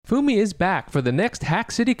Fumi is back for the next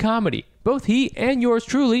Hack City comedy. Both he and yours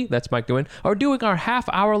truly, that's Mike Nguyen, are doing our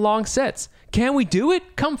half-hour-long sets. Can we do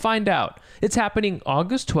it? Come find out. It's happening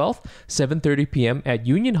August 12th, 7:30 p.m. at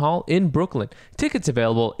Union Hall in Brooklyn. Tickets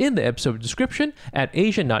available in the episode description at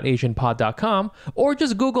asian.asianpod.com or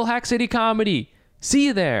just Google Hack City Comedy. See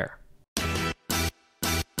you there.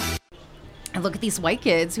 And look at these white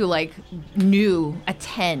kids who like knew at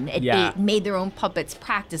 10, at 8, made their own puppets,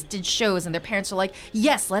 practiced, did shows, and their parents were like,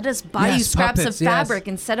 yes, let us buy you scraps puppets, of fabric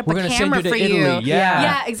and set up We're a gonna camera send you for to Italy. you. Yeah.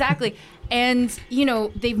 Yeah, exactly. And, you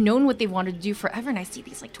know, they've known what they wanted to do forever. And I see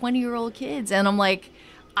these like 20-year-old kids and I'm like,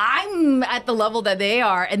 I'm at the level that they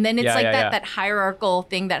are. And then it's that hierarchical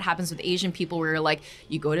thing that happens with Asian people where you're like,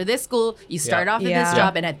 you go to this school, you start off at this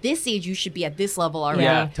job, and at this age, you should be at this level already.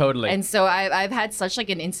 Yeah, totally. And so I've had such like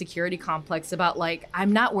an insecurity complex about like,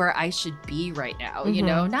 I'm not where I should be right now, you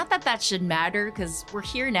know? Not that that should matter because we're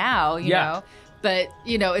here now, you know? But,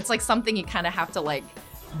 you know, it's like something you kind of have to like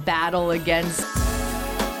battle against.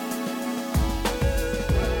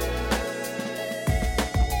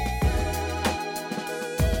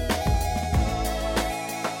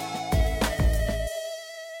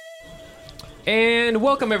 And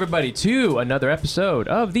welcome everybody to another episode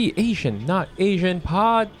of the Asian Not Asian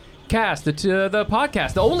podcast. The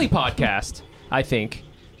podcast, the only podcast, I think,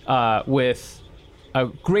 with a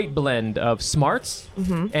great blend of smarts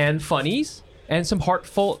and funnies and some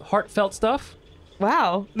heartfelt stuff.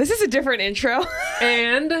 Wow, this is a different intro.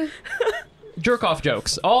 And jerk-off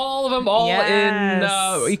jokes. All of them,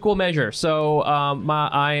 in equal measure. So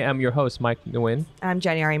I am your host, Mike Nguyen. I'm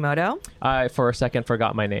Jenny Arimoto. I, for a second,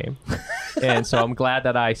 forgot my name. And so I'm glad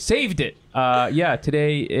that I saved it.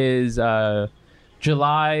 Today is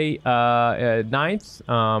July 9th.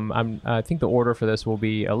 I think the order for this will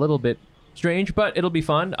be a little bit strange, but it'll be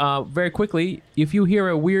fun. Very quickly, if you hear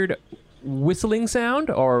a weird whistling sound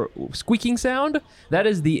or squeaking sound, that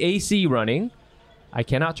is the AC running. I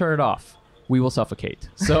cannot turn it off. We will suffocate.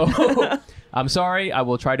 So I'm sorry. I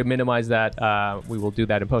will try to minimize that. We will do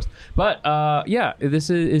that in post. But this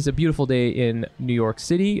is a beautiful day in New York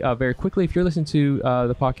City. Very quickly, if you're listening to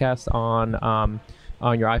the podcast on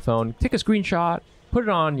your iPhone, take a screenshot, put it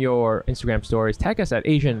on your Instagram stories, tag us at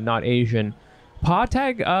Asian Not Asian Pod,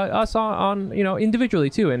 tag us on individually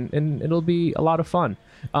too, and it'll be a lot of fun.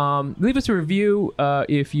 Leave us a review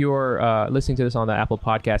if you're listening to this on the Apple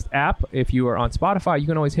Podcast app. If you are on Spotify, you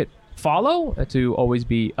can always hit follow to always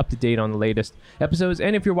be up to date on the latest episodes.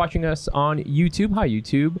 And if you're watching us on YouTube, hi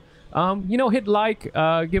YouTube, hit like,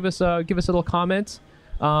 give us a little comment.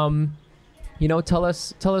 Tell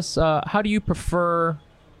us how do you prefer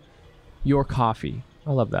your coffee?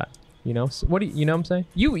 I love that. So what do you know what I'm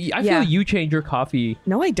saying? I feel you change your coffee.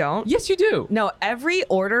 No, I don't. Yes, you do. No, every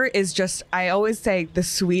order is just, I always say the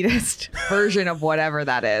sweetest version of whatever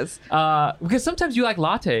that is. Because sometimes you like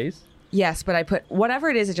lattes. Yes, but I put whatever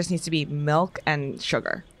it is, it just needs to be milk and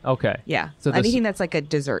sugar. Okay. Yeah. So anything that's like a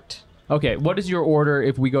dessert. Okay. What is your order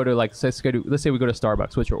if we go to let's say we go to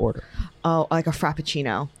Starbucks? What's your order? Oh, like a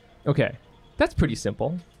Frappuccino. Okay. That's pretty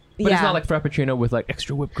simple. But it's not like Frappuccino with like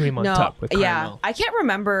extra whipped cream on top with caramel. I can't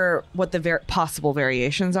remember what the possible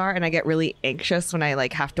variations are, and I get really anxious when I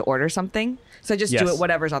like have to order something. So I just do it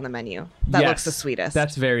whatever's on the menu. That looks the sweetest.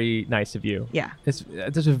 That's very nice of you. Yeah. That's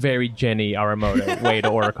a very Jenny Arimoto way to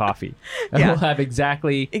order coffee. And we'll have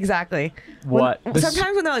exactly what...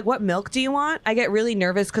 Sometimes when they're like, what milk do you want? I get really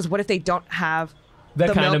nervous because what if they don't have the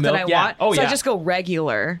kind milk of milk that I want? Oh, so I just go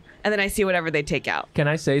regular, and then I see whatever they take out. Can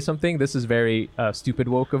I say something? This is very stupid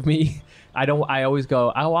woke of me. I always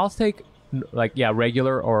go, I'll take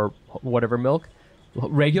regular or whatever milk.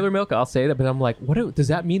 Regular milk, I'll say that, but I'm like, does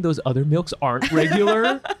that mean those other milks aren't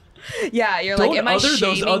regular? Yeah, you're like, am I shaming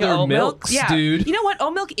those other oat milk? milks, dude? You know what?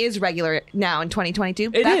 Oat milk is regular now in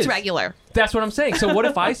 2022. That's regular. That's what I'm saying. So what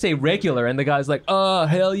if I say regular and the guy's like, oh,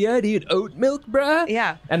 hell yeah, dude, oat milk, bruh?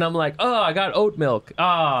 Yeah. And I'm like, oh, I got oat milk.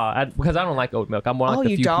 Because I don't like oat milk. I'm one of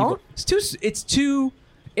the few people.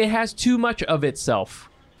 It has too much of itself.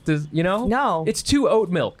 No. It's too oat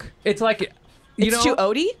milk. It's like, it's too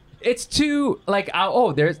oaty? It's too like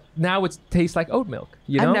now it tastes like oat milk.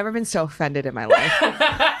 I've never been so offended in my life.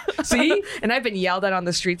 See, and I've been yelled at on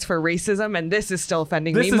the streets for racism, and this is still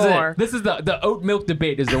offending me more. This is the oat milk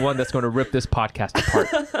debate is the one that's going to rip this podcast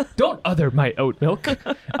apart. Don't other my oat milk.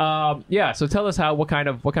 So tell us how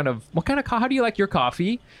how do you like your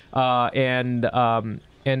coffee? And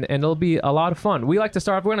it'll be a lot of fun. We're going to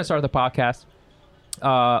start the podcast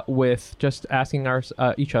with just asking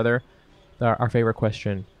each other our favorite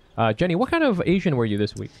question. Jenny, what kind of Asian were you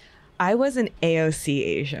this week? I was an AOC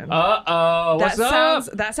Asian. What's up?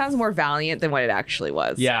 That sounds more valiant than what it actually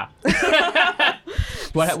was. Yeah.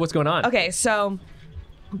 What's going on? Okay, so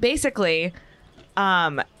basically,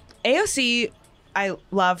 AOC, I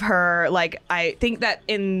love her. Like, I think that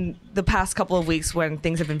in the past couple of weeks when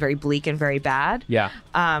things have been very bleak and very bad,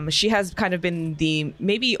 she has kind of been the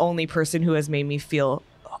maybe only person who has made me feel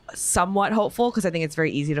somewhat hopeful, because I think it's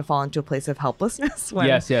very easy to fall into a place of helplessness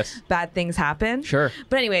when bad things happen. Sure.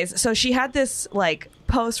 But anyways, so she had this like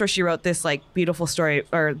post where she wrote this like beautiful story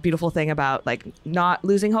or beautiful thing about like not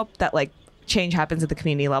losing hope, that like change happens at the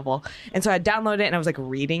community level. And so I downloaded it and I was like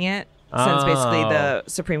reading it since basically the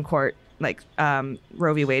Supreme Court like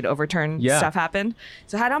Roe v. Wade overturn stuff happened.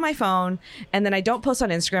 So I had it on my phone, and then I don't post on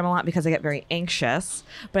Instagram a lot because I get very anxious,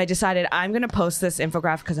 but I decided I'm going to post this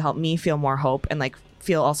infographic because it helped me feel more hope and like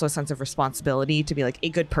feel also a sense of responsibility to be like a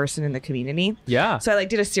good person in the community. Yeah. So I like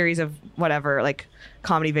did a series of whatever like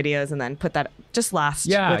comedy videos and then put that just last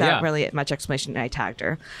without really much explanation, and I tagged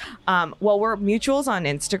her. Well, we're mutuals on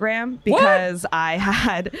Instagram because I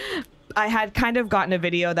had kind of gotten a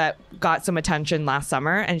video that got some attention last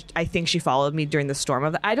summer, and I think she followed me during the storm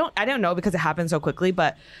of it. I don't know because it happened so quickly,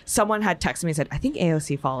 but someone had texted me and said, I think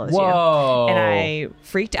AOC follows you. And I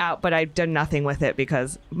freaked out, but I did nothing with it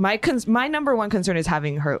because my number one concern is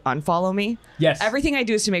having her unfollow me. Yes. Everything I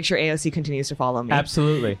do is to make sure AOC continues to follow me.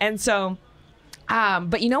 Absolutely. And so,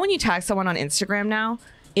 but you know when you tag someone on Instagram now,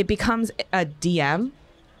 it becomes a DM.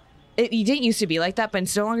 You didn't used to be like that, but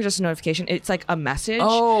it's no longer just a notification. It's like a message.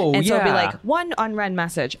 Oh, and so it'll be like one unread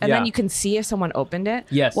message, and then you can see if someone opened it.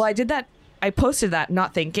 Yes. Well, I did that. I posted that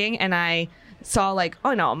not thinking, and I saw like,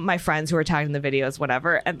 oh no, my friends who were tagged in the videos,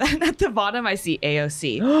 whatever. And then at the bottom, I see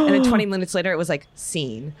AOC. And then 20 minutes later, it was like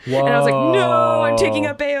seen. Whoa. And I was like, no, I'm taking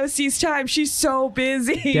up AOC's time. She's so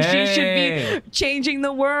busy. Dang. She should be changing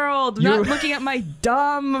the world, not looking at my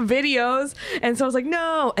dumb videos. And so I was like,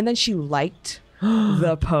 no. And then she liked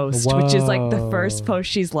the post, which is like the first post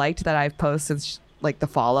she's liked that I've posted since like the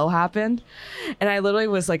follow happened. And I literally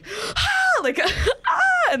was like,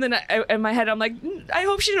 and then in my head I'm like, I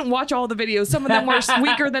hope she didn't watch all the videos. Some of them were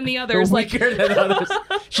weaker than the others. Weaker than others.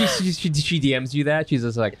 She DMs you that? She's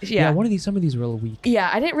just like, some of these are a little weak. Yeah,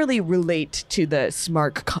 I didn't really relate to the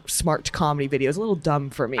smart comedy videos. A little dumb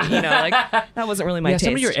for me, you know, like that wasn't really my taste.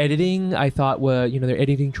 Some of your editing, I thought their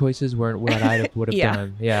editing choices weren't what I would have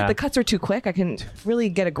done. Yeah, the cuts are too quick. I couldn't really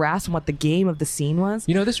get a grasp on what the game of the scene was.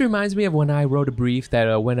 You know, this reminds me of when I wrote a brief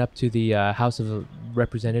that went up to the House of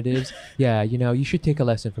Representatives. Yeah, you know, you should take a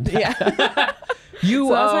lesson from that. Yeah. So that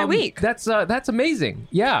was my week. That's amazing.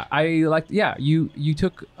 Yeah, I like. Yeah, you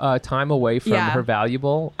took time away from her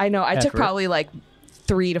valuable. I know. I took probably like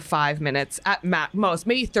 3 to 5 minutes at most,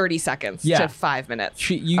 maybe 30 seconds to 5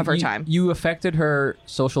 minutes of her time. You affected her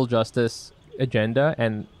social justice agenda,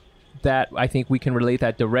 and that I think we can relate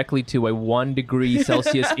that directly to a 1 degree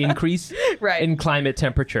Celsius increase in climate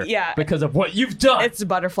temperature. Yeah, because of what you've done. It's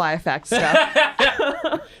butterfly effect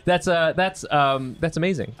stuff. That's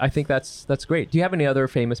amazing. I think that's great. Do you have any other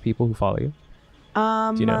famous people who follow you?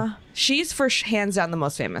 Do you know? She's for hands down the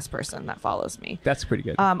most famous person that follows me. That's pretty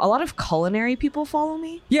good. A lot of culinary people follow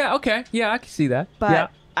me. Yeah. Okay. Yeah, I can see that. But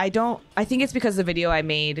I think it's because the video I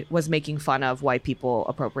made was making fun of white people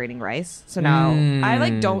appropriating rice. So now I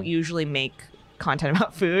don't usually make content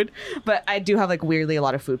about food, but I do have like weirdly a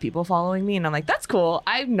lot of food people following me, and I'm like, that's cool.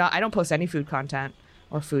 I don't post any food content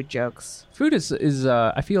or food jokes. Food is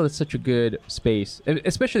I feel it's such a good space,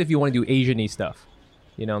 especially if you want to do Asian-y stuff.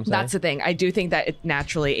 You know what I'm saying? That's the thing. I do think that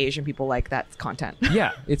naturally Asian people like that content.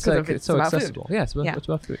 Yeah, it's like it's so accessible. Food. Yeah, it's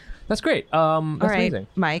about food. That's great. That's all right, amazing.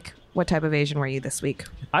 Mike, what type of Asian were you this week?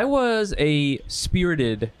 I was a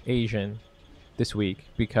spirited Asian this week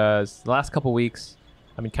because the last couple weeks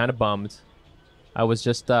I've been kind of bummed. I was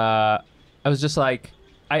just like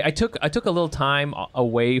I took a little time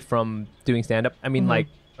away from doing stand up. I mean like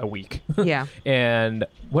a week. Yeah. And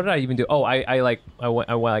what did I even do? Oh, I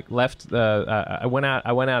went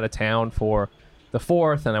out of town for the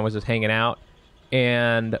 4th, and I was just hanging out,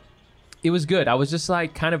 and it was good. I was just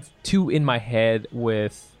like kind of too in my head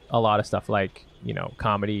with a lot of stuff, like, you know,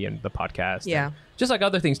 comedy and the podcast. Yeah. Just like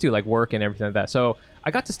other things too, like work and everything like that. So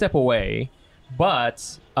I got to step away,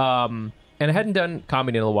 but and I hadn't done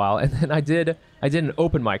comedy in a while, and then I did an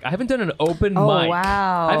open mic. I haven't done an open mic.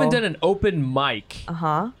 Wow. I haven't done an open mic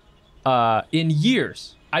in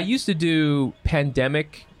years. I used to do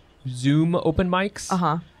pandemic Zoom open mics.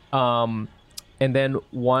 And then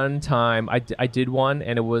one time I did one,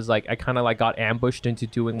 and it was like I kind of like got ambushed into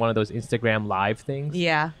doing one of those Instagram live things.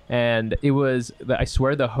 Yeah. And it was, I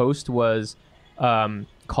swear the host was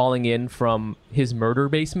calling in from his murder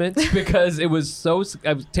basement because it was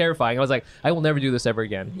terrifying. I was like, I will never do this ever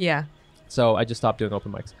again. Yeah. So I just stopped doing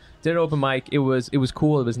open mics. Did an open mic. It was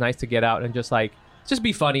cool. It was nice to get out and just like just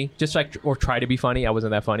be funny, just like, or try to be funny. I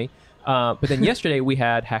wasn't that funny. But then yesterday we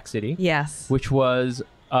had Hack City. Yes. Which was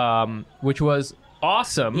awesome.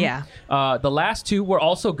 Yeah. The last two were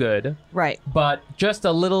also good. Right. But just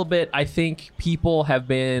a little bit, I think people have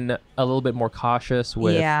been a little bit more cautious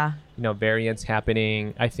with, variants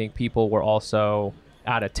happening. I think people were also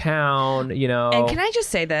out of town, And can I just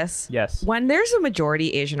say this? Yes. When there's a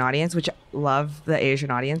majority Asian audience, which I love the Asian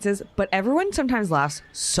audiences, but everyone sometimes laughs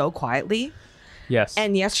so quietly. Yes.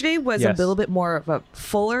 And yesterday was a little bit more of a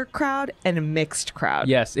fuller crowd and a mixed crowd.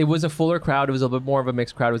 Yes, it was a fuller crowd. It was a little bit more of a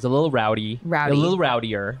mixed crowd. It was a little rowdy. A little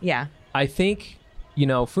rowdier. Yeah. I think,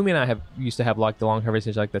 Fumi and I used to have like the long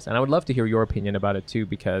conversations like this, and I would love to hear your opinion about it too,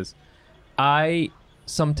 because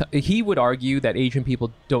he would argue that Asian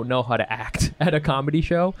people don't know how to act at a comedy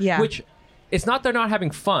show. Yeah. Which, it's not they're not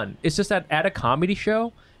having fun. It's just that at a comedy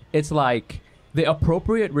show, it's like the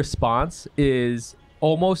appropriate response is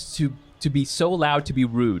almost to be so loud to be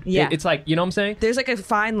rude. Yeah. It's like, you know what I'm saying? There's like a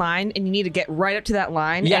fine line, and you need to get right up to that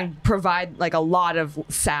line and provide like a lot of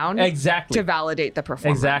sound to validate the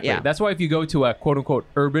performance. Exactly. Yeah. That's why if you go to a quote unquote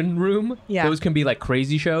urban room, those can be like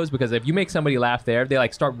crazy shows, because if you make somebody laugh there, they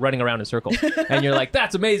like start running around in circles and you're like,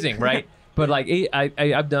 that's amazing, right? But like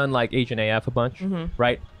I've done like Asian AF a bunch,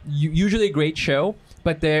 right? Usually a great show,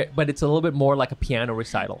 but it's a little bit more like a piano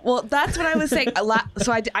recital. Well, that's what I was saying.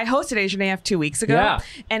 So I hosted Asian AF 2 weeks ago,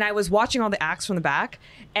 and I was watching all the acts from the back.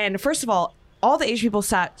 And first of all the Asian people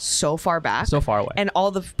sat so far back. So far away. And all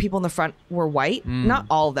the people in the front were white. Not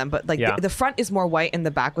all of them, but like the front is more white and the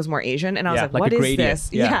back was more Asian. And I was like, what is this?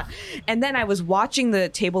 Yeah. And then I was watching the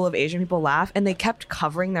table of Asian people laugh, and they kept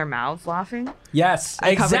covering their mouths laughing. Yes,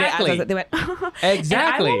 exactly. They went,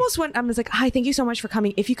 exactly. And I was like, hi, thank you so much for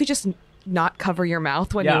coming. If you could just not cover your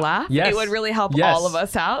mouth when you laugh, it would really help all of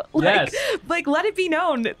us out. Like let it be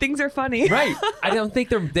known that things are funny. Right. I don't think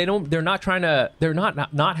they're not trying to, they're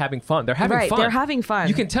not having fun. They're having fun. They're having fun.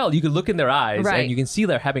 You can tell, you can look in their eyes and you can see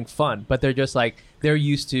they're having fun, but they're just like, they're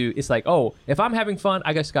used to, it's like, oh, if I'm having fun,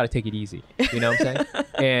 I just got to take it easy. You know what I'm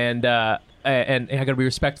saying? And I gotta be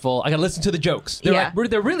respectful. I gotta listen to the jokes.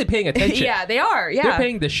 They're really paying attention. Yeah, they are. Yeah, they're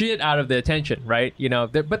paying the shit out of the attention, right?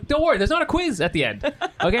 But don't worry, there's not a quiz at the end.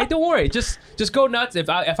 Okay, don't worry. Just go nuts. If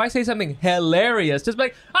I say something hilarious, just be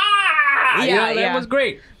like, that was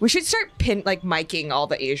great. We should start miking all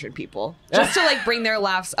the Asian people just to like bring their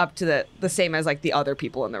laughs up to the same as like the other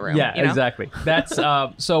people in the room. Yeah, exactly. That's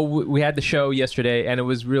so we had the show yesterday, and it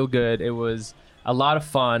was real good. It was a lot of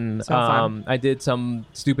fun. So fun. I did some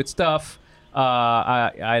stupid stuff.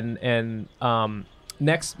 Next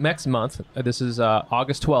month, this is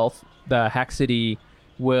August 12th, the Hack City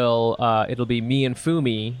it'll be me and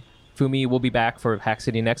Fumi. Fumi will be back for Hack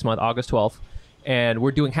City next month, August 12th, and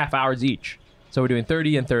we're doing half hours each. So we're doing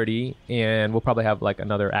 30 and 30, and we'll probably have like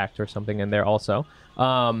another act or something in there also.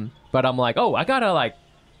 But I'm like, I gotta like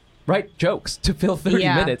write jokes to fill 30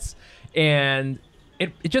 minutes, and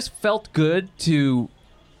it just felt good to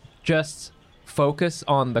just focus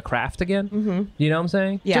on the craft again. You know what I'm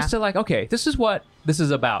saying? Yeah. Just to like, okay, this is what this is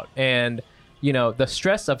about. And the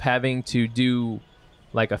stress of having to do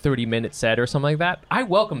like a 30-minute set or something like that, I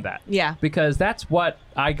welcome that. Yeah. Because that's what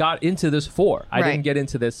I got into this for. I didn't get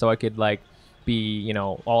into this so I could like be,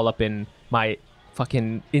 all up in my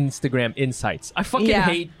fucking Instagram insights. I fucking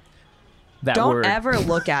hate that word. Don't ever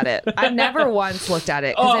look at it. I never once looked at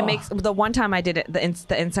it because it makes the one time I did it,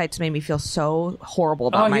 the insights made me feel so horrible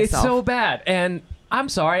about myself. It's so bad. And I'm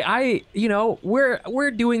sorry.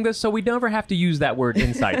 We're doing this so we never have to use that word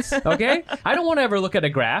insights. Okay? I don't want to ever look at a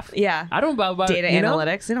graph. Yeah. I don't about data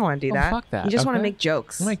analytics. You don't want to do that. Fuck that. You just want to make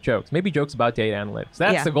jokes. Make jokes. Maybe jokes about data analytics.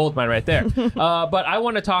 That's the gold mine right there. But I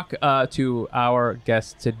want to talk to our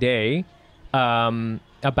guest today.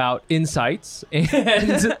 About insights and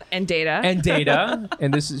data and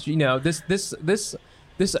this is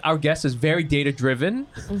this our guest is very data driven.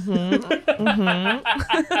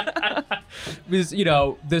 Because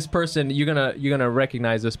this person you're gonna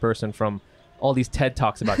recognize this person from all these TED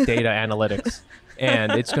Talks about data analytics,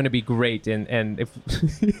 and it's gonna be great. And if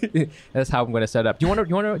that's how I'm gonna set up. You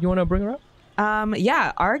wanna bring her up?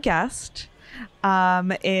 Our guest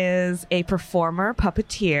is a performer,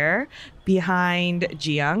 puppeteer behind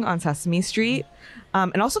Jiyoung on Sesame Street.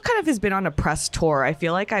 And also kind of has been on a press tour. I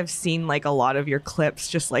feel like I've seen like a lot of your clips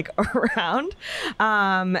just like around.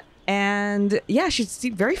 And yeah, she's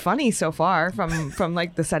very funny so far from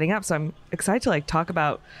like the setting up. So I'm excited to like talk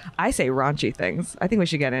about, I say raunchy things. I think we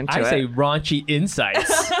should get into it. I say raunchy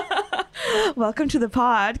insights. Welcome to the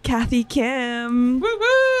pod, Kathy Kim. Woo woo!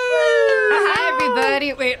 Hi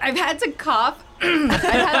everybody. Wait, I've had to cough. I've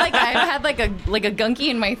had like a gunky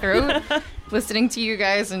in my throat listening to you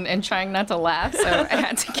guys and trying not to laugh, so I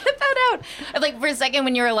had to get that out. And, like, for a second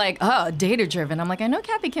when you were like, oh, data-driven, I'm like, I know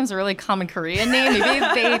Kathy Kim's a really common Korean name. Maybe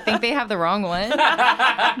they think they have the wrong one.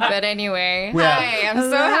 But anyway, hi, I'm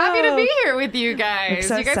so happy to be here with you guys.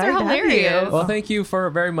 So you guys excited are to have hilarious. you. Well, thank you for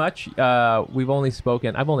very much. I've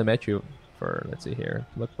only met you for, let's see here,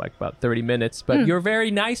 looked like about 30 minutes, but you're very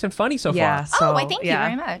nice and funny so Yeah. far. So, Why, thank you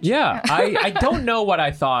very much. Yeah, I don't know what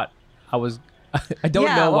I thought I was. I don't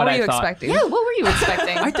know what were I you thought. expecting? Yeah, what were you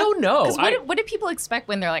expecting? I don't know. 'Cause what do people expect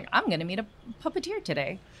when they're like, I'm going to meet a puppeteer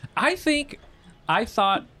today? I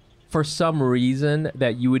thought for some reason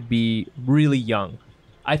that you would be really young.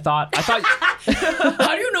 I thought. How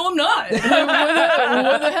do you know I'm not?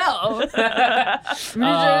 what the hell? What are you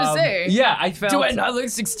trying to say? Yeah, I felt. Do I not look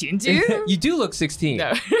 16 to you? You do look 16.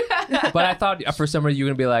 No. But I thought for some reason you were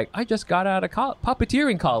gonna be like, I just got out of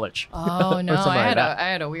puppeteering college. Oh Or no, something like that. I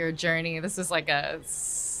had a weird journey. This is like a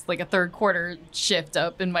third quarter shift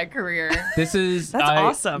up in my career. This is That's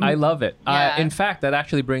awesome. I love it. Yeah. In fact, that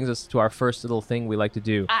actually brings us to our first little thing we like to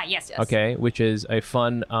do. Yes. Okay, which is a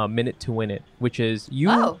fun minute to win it, which is you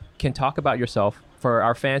Oh. can talk about yourself for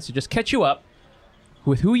our fans to just catch you up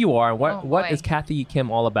with who you are and what boy. is Kathy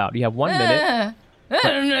Kim all about. You have 1 minute.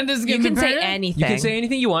 You can say anything. You can say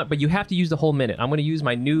anything you want, but you have to use the whole minute. I'm going to use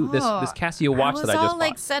my new this Casio watch that I just all bought.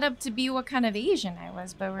 like set up to be what kind of Asian I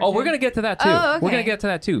was, but We're going to get to that too. Oh, okay. We're going to get to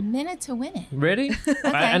that too. minute to win it. Ready?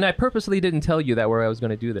 And I purposely didn't tell you that where I was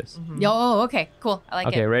going to do this. Oh, okay, cool. I like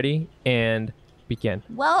Okay, it. ready? And begin.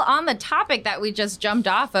 Well, on the topic that we just jumped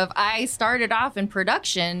off of, I started off in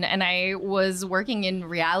production and I was working in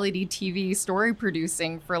reality TV story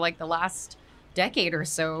producing for like the last decade or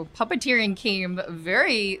so. Puppeteering came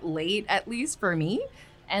very late, at least for me.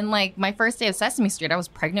 And like my first day of Sesame Street, I was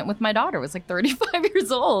pregnant with my daughter. I was like 35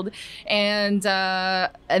 years old. And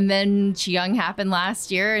then Chiyoung happened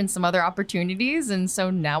last year and some other opportunities. And so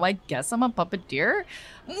now I guess I'm a puppeteer.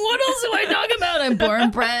 What else do I talk about? I'm born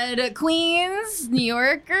bred Queens, New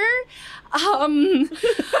Yorker.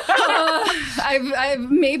 I've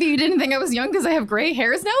maybe you didn't think I was young because I have gray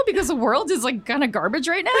hairs now because the world is like kind of garbage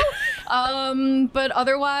right now. But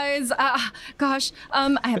otherwise, I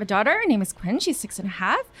have a daughter. Her name is Quinn. She's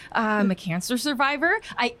 6.5. I'm a cancer survivor.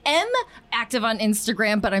 I am active on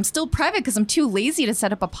Instagram, but I'm still private because I'm too lazy to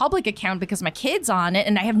set up a public account because my kid's on it,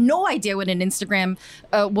 and I have no idea what an Instagram,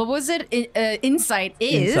 Insight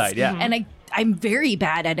is. Insight, yeah. And I'm very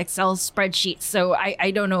bad at Excel spreadsheets, so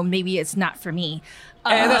I don't know. Maybe it's not for me.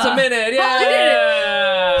 And that's a minute.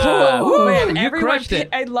 Oh, man, You everyone crushed it.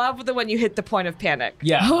 I love when you hit the point of panic.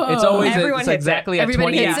 Yeah, it's always Everyone it's hits exactly it. at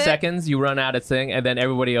Everybody 28 hits it. seconds you run out of thing, and then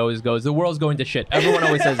everybody always goes, "The world's going to shit." Everyone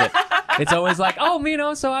always says it. It's always like,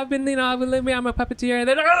 "Oh, so I've been living. I'm a puppeteer,r," and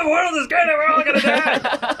then the world is good, and we're all gonna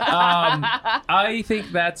die. I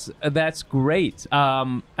think that's great.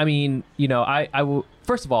 I mean, I will.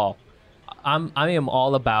 First of all, I am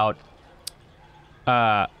all about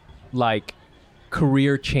like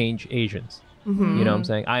career change Asians. Mm-hmm. You know what I'm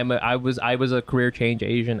saying? I was a career change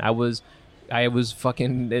Asian. I wasn't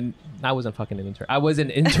fucking an intern. I was an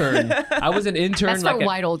intern. I was an intern. That's for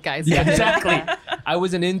white old guys. Yeah, exactly. I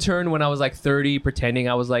was an intern when I was like 30, pretending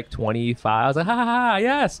I was like 25. I was like, ha ha ha,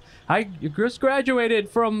 yes, I just graduated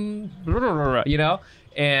from,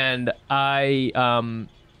 and I,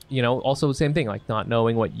 also the same thing, like not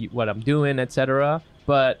knowing what I'm doing, etc.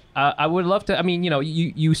 But I would love to. I mean,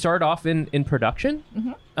 you started off in production.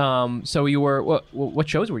 Mm-hmm. So you were what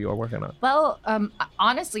shows were you working on? Well,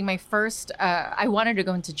 honestly, my first I wanted to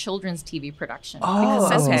go into children's TV production Oh, because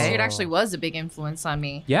Sesame okay. Street actually was a big influence on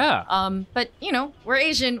me. Yeah. But we're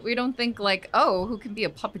Asian. We don't think like, oh, who can be a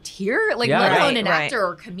puppeteer? Like, Yeah. let alone Right, an right. actor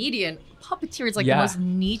or comedian. Puppeteer is like Yeah. the most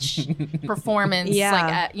niche performance. Yeah.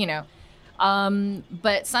 Like,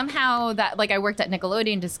 but somehow that, like, I worked at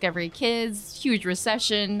Nickelodeon, Discovery Kids, huge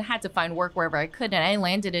recession, had to find work wherever I could, and I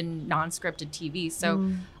landed in non-scripted TV.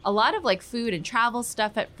 So a lot of like food and travel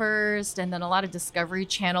stuff at first, and then a lot of Discovery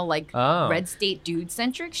Channel, like Red State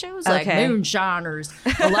dude-centric shows, like Okay. Moonshiners,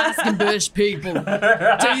 Alaskan Bush People,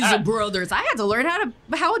 Diesel Brothers. I had to learn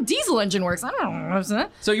how a diesel engine works. I don't know.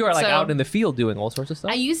 So you were like So- out in the field doing all sorts of stuff.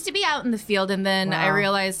 I used to be out in the field, and then I Wow.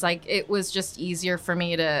 realized like it was just easier for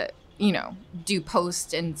me to, do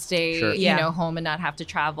post and stay, Sure. Yeah. home and not have to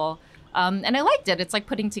travel. And I liked it. It's like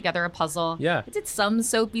putting together a puzzle. Yeah. I did some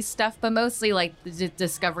soapy stuff, but mostly like the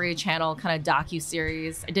Discovery Channel kind of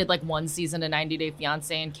docu-series. I did like one season of 90 Day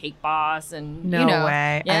Fiancé and Cake Boss, and No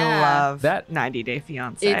way. Yeah. I love That- 90 Day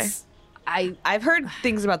Fiancé. I've heard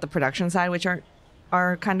things about the production side, which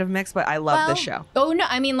are kind of mixed, but I love this show. Oh no,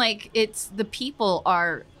 I mean like the people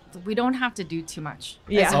are. We don't have to do too much.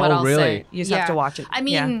 Yeah. is what Oh, I'll really? say. You just have to watch it. I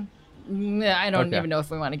mean, I don't even know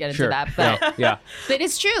if we want to get into that, but yeah. But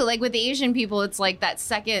it's true. Like with the Asian people, it's like that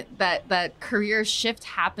second that career shift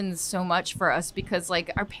happens so much for us because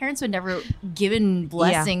like our parents would never given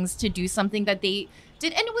blessings to do something that they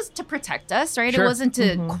did, and it was to protect us, right? Sure. It wasn't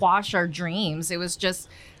to quash our dreams. It was just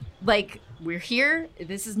like, we're here.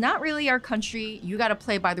 This is not really our country. You got to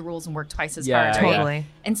play by the rules and work twice as hard. Right? Totally.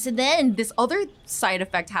 And so then this other side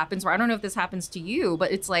effect happens where I don't know if this happens to you,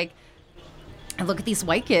 but it's like, I look at these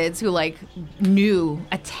white kids who like knew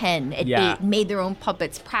at 10, at 8, made their own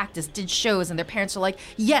puppets, practiced, did shows, and their parents are like,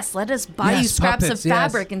 yes, let us buy you scraps of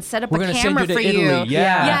fabric and set up a camera for you.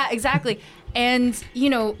 Yeah, exactly. And, you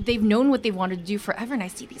know, they've known what they wanted to do forever. And I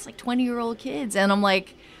see these like 20-year-old kids and I'm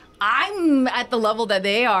like, I'm at the level that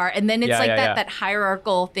they are. And then it's that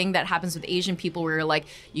hierarchical thing that happens with Asian people where you're like,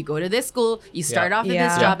 you go to this school, you start off at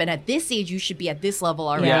this job, and at this age, you should be at this level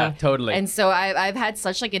already. Yeah, totally. And so I've had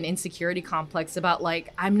such like an insecurity complex about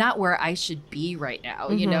like, I'm not where I should be right now,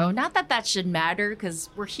 you know? Not that that should matter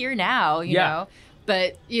because we're here now, you know?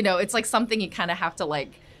 But, you know, it's like something you kind of have to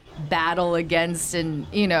like battle against and,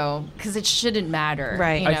 you know, because it shouldn't matter.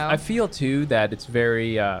 Right. You know? I feel too that it's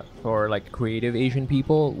very, for like creative Asian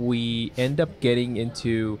people, we end up getting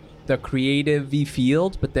into the creative-y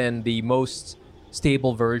field, but then the most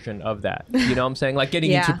stable version of that. You know what I'm saying? Like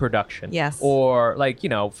getting into production. Yes. Or like, you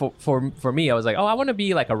know, for me, I was like, oh, I want to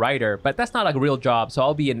be like a writer, but that's not like a real job. So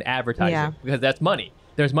I'll be an advertiser because that's money.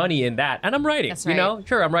 There's money in that. And I'm writing, you know?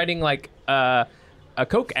 Sure, I'm writing like a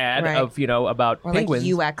Coke ad of, you know, about or penguins.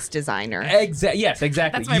 Like UX designer. Yes,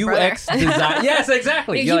 exactly. That's my UX design. Yes,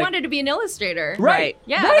 exactly. He wanted to be an illustrator. Right.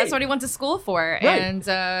 Yeah, that's what he went to school for. Right.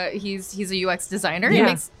 And he's a UX designer. He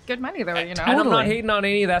makes good money though, you know. And I'm not hating on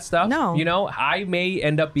any of that stuff. No. You know, I may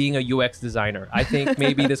end up being a UX designer. I think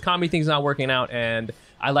maybe this comedy thing's not working out and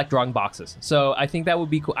I like drawing boxes. So I think that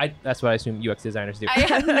would be cool. That's what I assume UX designers do. I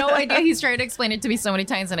have no idea. He's tried to explain it to me so many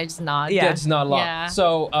times and I just nod. Yeah, just nod a lot. Yeah.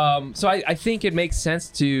 So I think it makes sense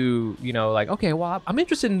to, you know, like, okay, well, I'm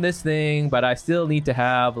interested in this thing, but I still need to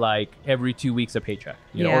have like every 2 weeks a paycheck,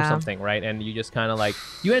 you know, or something, right? And you just kind of like,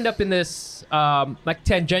 you end up in this like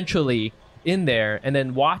tangentially in there and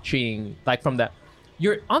then watching like from that.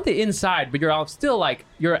 You're on the inside, but you're still like,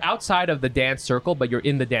 you're outside of the dance circle, but you're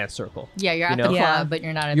in the dance circle. Yeah, you're at the club, but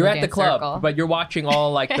you're not in the dance circle. You're at the club, circle. but you're watching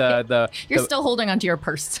all like You're still holding onto your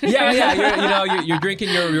purse. You're drinking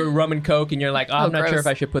your rum and Coke, and you're like, I'm not gross. sure if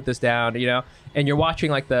I should put this down, you know? And you're watching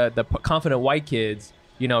like the confident white kids,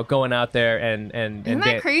 you know, going out there and Isn't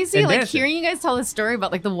that crazy? Like dancing. hearing you guys tell the story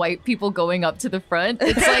about like the white people going up to the front.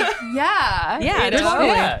 It's like, Yeah, you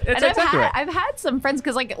know? It's And exactly right. I've had some friends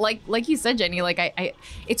because like you said, Jenny, like I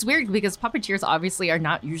it's weird because puppeteers obviously are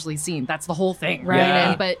not usually seen. That's the whole thing, right?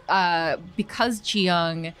 Yeah. But because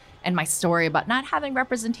Chiyoung and my story about not having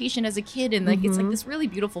representation as a kid and like it's like this really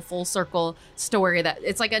beautiful full circle story that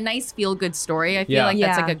it's like a nice feel good story. I feel like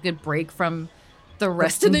that's like a good break from the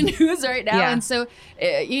rest of the news right now. And so,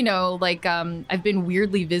 you know, like I've been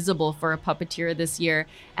weirdly visible for a puppeteer this year.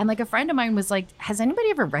 And like a friend of mine was like, has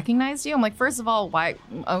anybody ever recognized you? I'm like, first of all, why?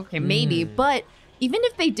 Okay, maybe. But even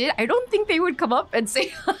if they did, I don't think they would come up and say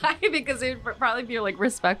hi because it would probably be like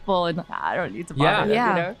respectful and I don't need to bother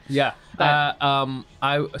them, you know?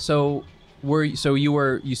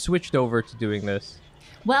 You switched over to doing this.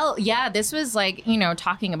 Well, yeah, this was like, you know,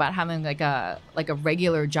 talking about having like a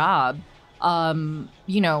regular job.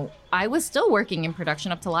 You know, I was still working in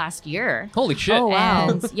production up to last year. Holy shit. Oh, wow.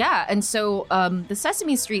 And and so the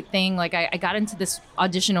Sesame Street thing, like I got into this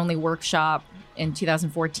audition only workshop in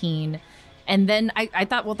 2014. And then I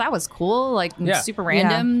thought, well, that was cool, like super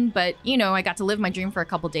random. But, you know, I got to live my dream for a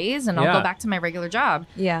couple days and I'll go back to my regular job.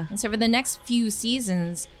 Yeah. And so for the next few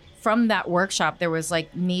seasons from that workshop, there was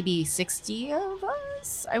like maybe 60 of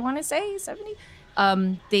us, I want to say 70.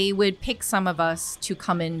 They would pick some of us to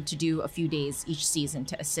come in to do a few days each season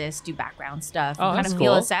to assist, do background stuff, and kind of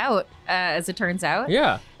feel us out, as it turns out.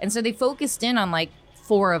 Yeah. And so they focused in on like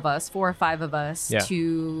 4 or 5 of us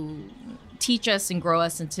to teach us and grow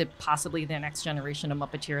us into possibly the next generation of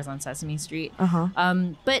Muppeteers on Sesame Street.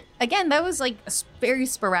 But again, that was like very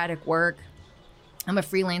sporadic work. I'm a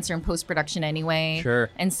freelancer in post-production anyway.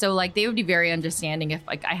 Sure. And so like they would be very understanding if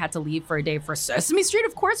like I had to leave for a day for Sesame Street,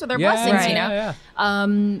 of course, with their blessings, you know? Yeah.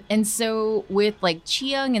 And so with like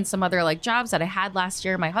Chiyoung and some other like jobs that I had last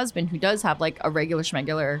year, my husband, who does have like a not regular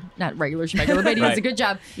schmegular, but he has a good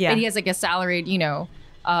job. Yeah. And he has like a salaried, you know,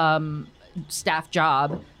 staff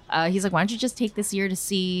job. He's like, why don't you just take this year to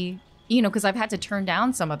see, you know, because I've had to turn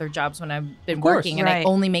down some other jobs when I've been working and I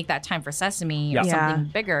only make that time for Sesame or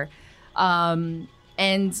something bigger.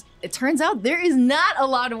 And it turns out there is not a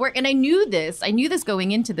lot of work. And I knew this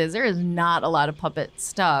going into this. There is not a lot of puppet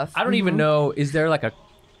stuff. I don't even know. Is there like a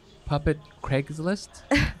puppet Craigslist?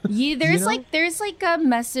 Yeah, there's like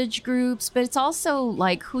message groups, but it's also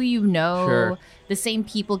like who you know. Sure. The same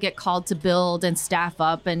people get called to build and staff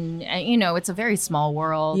up, and it's a very small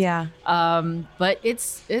world. Yeah. But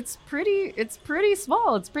it's pretty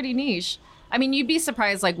small. It's pretty niche. I mean, you'd be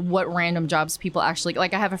surprised like what random jobs people actually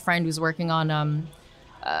like. I have a friend who's working on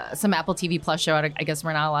some Apple TV Plus show. I guess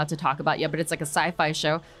we're not allowed to talk about yet, but it's like a sci-fi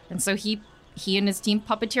show, and so he and his team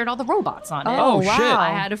puppeteered all the robots on it. Oh, wow. Shit. I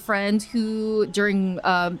had a friend who, during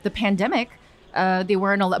the pandemic, they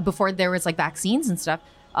weren't before there was like vaccines and stuff.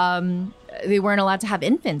 They weren't allowed to have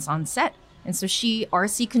infants on set, and so she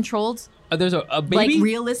RC controlled. There's a baby, like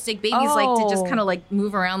realistic babies, like to just kind of like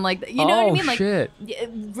move around, like you know what I mean? Like shit.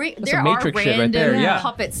 There are Matrix shit right there. random Yeah.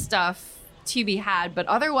 puppet stuff to be had, but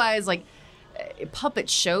otherwise, like puppet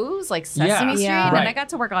shows like Sesame Street, Yeah. and Right. I got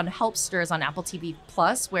to work on Helpsters on Apple TV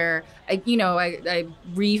Plus, where I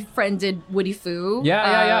refriended Woody Foo,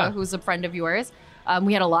 Yeah. who's a friend of yours.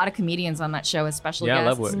 We had a lot of comedians on that show as special Yeah, I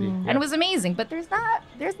guests, love Woody. and it was amazing. But there's not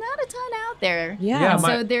a ton out there. Yeah. And my-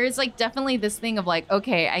 so there's like definitely this thing of like,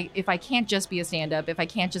 okay, if I can't just be a stand-up, if I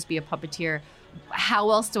can't just be a puppeteer, how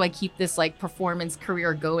else do I keep this like performance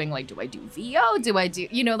career going? Like, do I do VO? Do I do,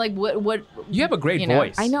 like what? You have a great you know.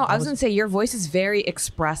 voice. I know. I was gonna say your voice is very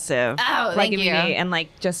expressive. Oh, like thank I mean, you. and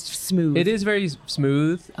like just smooth. It is very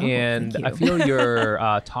smooth, and thank I you. feel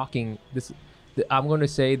you're talking. I'm going to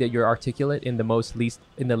say that you're articulate in the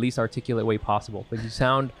least articulate way possible. Like you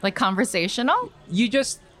sound, Like conversational?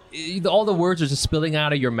 all the words are just spilling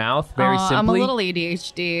out of your mouth very simply. I'm a little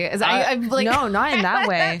ADHD. I'm like, no, not in that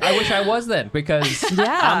way. I wish I was then, because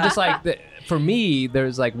Yeah. I'm just like, for me,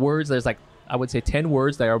 there's like words, there's like, I would say 10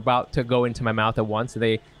 words that are about to go into my mouth at once.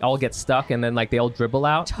 They all get stuck and then like they all dribble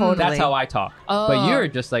out. Totally. That's how I talk. Oh. But you're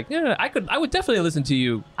just like, yeah, I would definitely listen to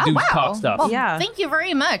you do wow. talk stuff. Well, Yeah. Thank you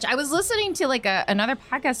very much. I was listening to like another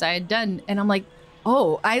podcast I had done, and I'm like,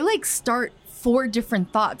 oh, I like start 4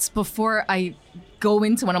 different thoughts before I go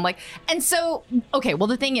into one. I'm like, and so, okay, well,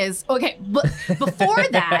 the thing is, okay, but before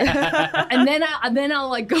that, and then I'll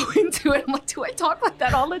like go into it. I'm like, do I talk like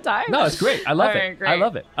that all the time? No, it's great. I love All it. right, great. I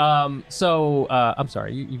love it. So I'm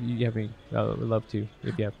sorry. You have me. I would love to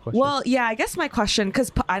if you have questions. Well, yeah, I guess my question,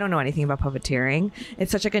 because I don't know anything about puppeteering.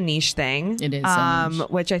 It's such like a niche thing. It is so niche.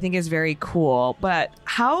 Which I think is very cool. But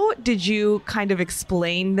how did you kind of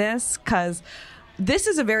explain this? Because this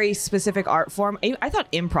is a very specific art form. I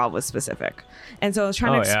thought improv was specific. And so I was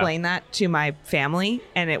trying to Oh, yeah. explain that to my family.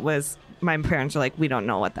 And it was, my parents were like, we don't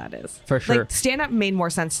know what that is. For sure. Like stand-up made more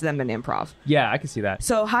sense to them than improv. yeah, I can see that.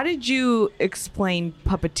 So how did you explain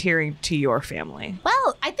puppeteering to your family?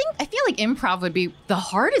 Well, I feel like improv would be the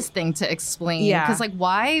hardest thing to explain. Yeah. Because like,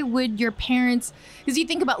 why would your parents? Because you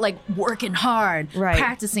think about like working hard, Right.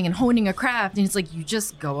 practicing and honing a craft, and it's like you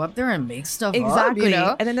just go up there and make stuff Exactly. up. You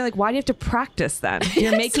know? And then they're like, why do you have to practice then?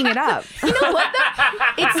 You're making it up. You know what?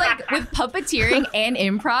 It's like with puppeteering and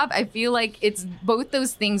improv, I feel like it's both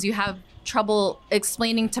those things you have trouble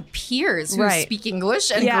explaining to peers who Right. speak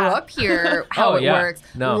English and Yeah. grew up here how Oh, it yeah. works,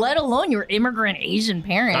 No. let alone your immigrant Asian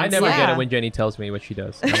parents. I never Like, get it when Jenny tells me what she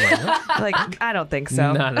does. I'm like, what? Like, I don't think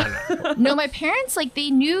so. No. No, my parents, like,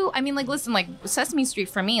 they knew. I mean, like, listen, like, Sesame Street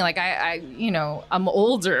for me, like, I'm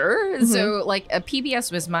older. So, like, a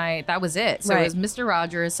PBS was that was it. So Right. it was Mr.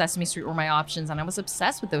 Rogers, Sesame Street were my options, and I was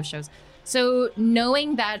obsessed with those shows. So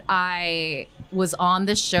knowing that I was on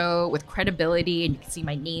the show with credibility and you can see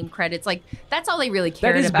my name credits, like, that's all they really That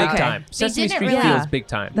cared is about. big time. They Sesame didn't Street really- feels big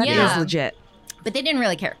time. That is Yeah. legit. But they didn't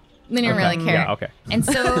really care. They didn't Okay. really care. Yeah, okay. And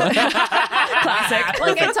so, classic.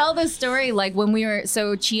 Like I tell this story, like when we were,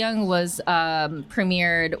 so Chiyoung was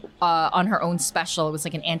premiered on her own special. It was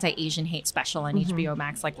like an anti-Asian hate special on HBO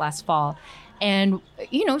Max, like last fall. And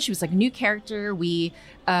she was like a new character.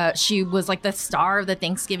 She was like the star of the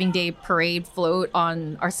Thanksgiving Day parade float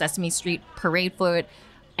on our Sesame Street parade float,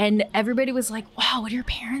 and everybody was like, "Wow, what are your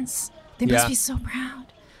parents? They must Yeah. be so proud."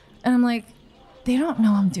 And I'm like, they don't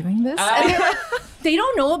know I'm doing this. And they're like, they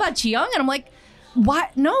don't know about Chiyoung. And I'm like,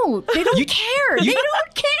 what? No, they don't care. They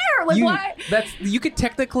don't care. Like, why? You could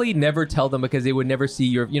technically never tell them because they would never see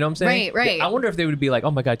your. You know what I'm saying? Right. I wonder if they would be like,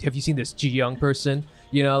 "Oh my God, have you seen this Ji Young person?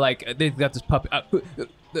 You know, like they've got this puppet.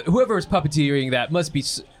 Whoever is puppeteering that must be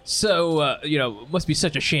must be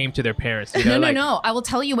such a shame to their parents. You know? No. I will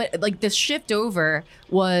tell you what, like the shift over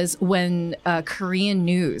was when Korean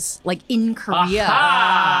news, like in Korea.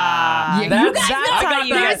 Aha! Yeah, you guys know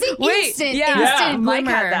there's the instant Mike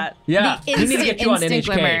glimmer. had that. Yeah, The we need to get you on instant NHK.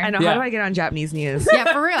 glimmer. I know. Yeah. How do I get on Japanese news?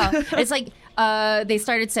 Yeah, for real. It's like they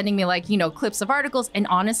started sending me like, clips of articles. And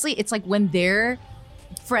honestly, it's like when their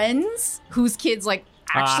friends whose kids like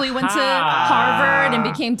actually went to Harvard and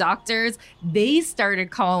became doctors, they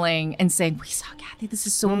started calling and saying, we saw Kathy, this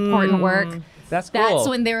is so important work. That's cool. That's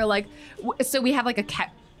when they were like, so we have like a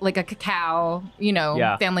Kakao,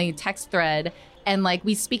 family text thread. And like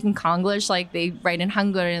we speak in Konglish, like they write in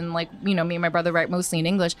Hangul, and like, me and my brother write mostly in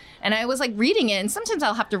English. And I was like reading it, and sometimes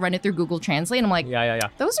I'll have to run it through Google Translate. And I'm like,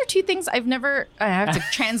 those are two things I have to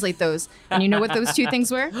translate those. And you know what those two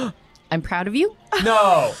things were? I'm proud of you.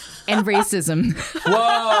 No. And racism.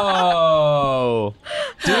 Whoa.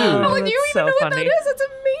 Dude. I'm like, you so even know funny. what that is? It's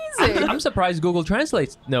amazing. I'm surprised Google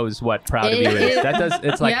Translate knows what proud of you is. That does.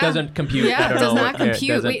 It's like doesn't compute. Yeah, I don't it does know not what,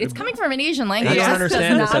 compute. Wait, it's coming from an Asian language. I don't It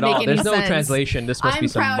understand does this at not all. make any There's no sense. translation. This must be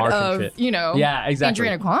some I'm Martian proud of, shit. yeah, exactly.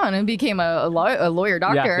 Adriana Kwan and became a lawyer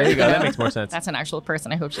doctor. Yeah, there you go. That makes more sense. That's an actual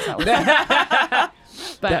person. I hope she's not listening.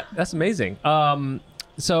 But That's amazing.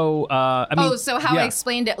 So I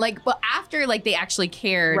explained it, like, but after like they actually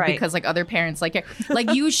cared Right. because like other parents like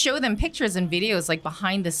you show them pictures and videos like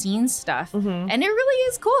behind the scenes stuff, and it really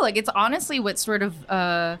is cool. Like it's honestly what sort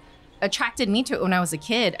of attracted me to it when I was a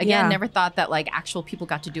kid. Again, Yeah. never thought that like actual people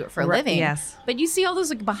got to do it for a living. Yes. But you see all those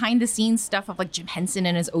like behind the scenes stuff of like Jim Henson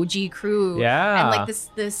and his OG crew. Yeah. And like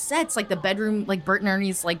the sets, like the bedroom, like Bert and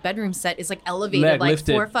Ernie's like bedroom set is like elevated Leg like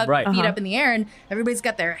lifted, 4 feet right. up in the air, and everybody's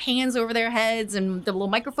got their hands over their heads and the little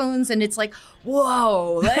microphones, and it's like,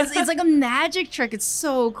 whoa, it's like a magic trick. It's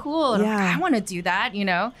so cool. And I'm like, Yeah. I want to do that,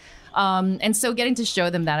 And so getting to show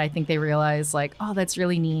them that, I think they realize like, oh, that's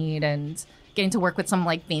really neat. And getting to work with some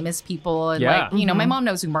like famous people, and Yeah. like, my mom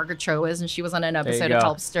knows who Margaret Cho is, and she was on an episode you of go.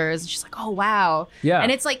 Helpsters, and she's like, oh wow. Yeah.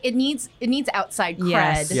 And it's like it needs outside cred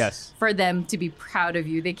Yes. Yes. for them to be proud of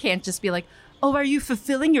you. They can't just be like, oh, are you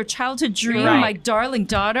fulfilling your childhood dream, Right. my darling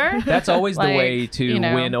daughter? That's always the Like, way to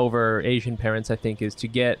win over Asian parents, I think, is to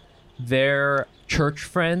get their church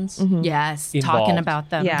friends. Yes, Involved. talking about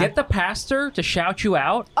them. Yeah. Get the pastor to shout you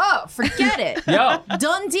out. Oh, forget it. Yo,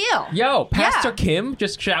 Done deal. Pastor Yeah. Kim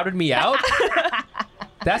just shouted me out.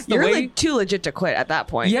 That's the You're way. like too legit to quit at that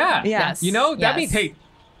point. Yeah. Yes. You know, that Yes. means, hey,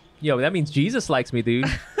 that means Jesus likes me, dude.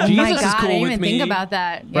 Oh Jesus my God, is cool I didn't with even me. think about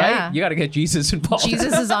that. Right? Yeah. You got to get Jesus involved.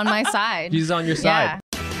 Jesus is on my side. Jesus on your Yeah. side.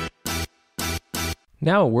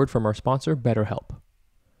 Now a word from our sponsor, BetterHelp.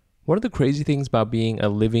 One of the crazy things about being a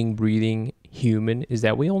living, breathing human is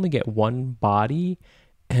that we only get one body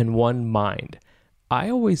and one mind. I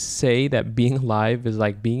always say that being alive is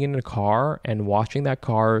like being in a car and watching that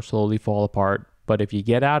car slowly fall apart, but if you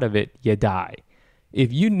get out of it, you die.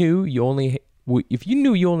 If you knew you only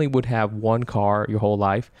would have one car your whole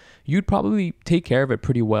life, you'd probably take care of it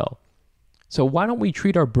pretty well. So why don't we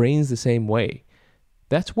treat our brains the same way?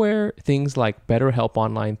 That's where things like BetterHelp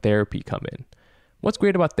Online Therapy come in. What's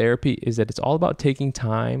great about therapy is that it's all about taking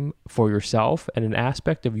time for yourself and an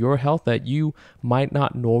aspect of your health that you might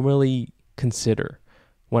not normally consider.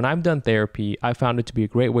 When I've done therapy, I found it to be a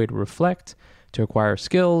great way to reflect, to acquire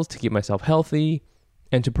skills, to keep myself healthy,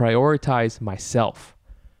 and to prioritize myself.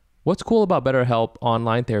 What's cool about BetterHelp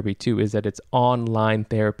Online Therapy too is that it's online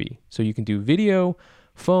therapy. So you can do video,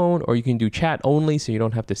 phone, or you can do chat only so you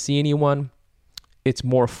don't have to see anyone. It's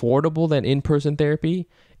more affordable than in-person therapy,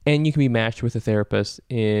 and you can be matched with a therapist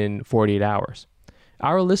in 48 hours.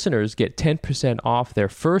 Our listeners get 10% off their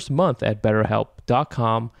first month at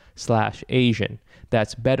betterhelp.com/Asian.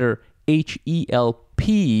 That's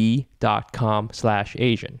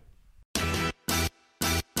betterhelp.com/Asian.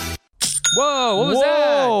 Whoa, what was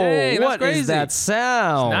that? Dang, that's what crazy. is that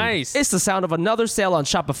sound? It's nice. It's the sound of another sale on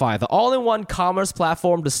Shopify, the all-in-one commerce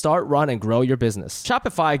platform to start, run, and grow your business.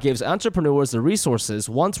 Shopify gives entrepreneurs the resources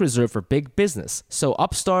once reserved for big business, so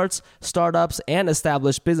upstarts, startups, and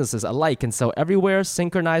established businesses alike can sell everywhere,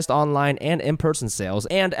 synchronized online and in-person sales,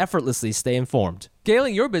 and effortlessly stay informed.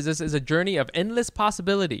 Scaling your business is a journey of endless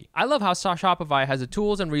possibility. I love how Shopify has the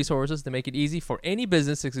tools and resources to make it easy for any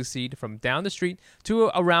business to succeed from down the street to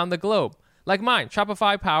around the globe. Like mine,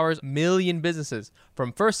 Shopify powers a million businesses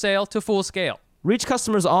from first sale to full scale. Reach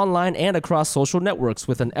customers online and across social networks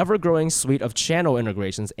with an ever-growing suite of channel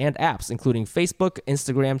integrations and apps, including Facebook,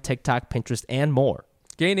 Instagram, TikTok, Pinterest, and more.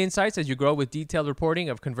 Gain insights as you grow with detailed reporting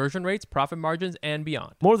of conversion rates, profit margins, and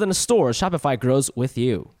beyond. More than a store, Shopify grows with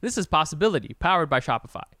you. This is Possibility, powered by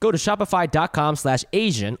Shopify. Go to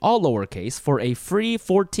shopify.com/Asian, all lowercase, for a free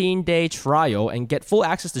 14-day trial and get full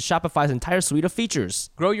access to Shopify's entire suite of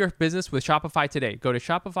features. Grow your business with Shopify today. Go to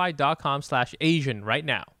shopify.com/Asian right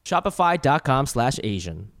now.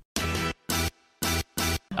 Shopify.com/Asian.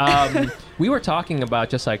 We were talking about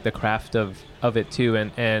just like the craft of it too,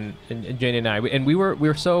 and Jane and I, and we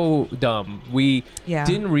were so dumb. We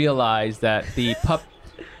didn't realize that the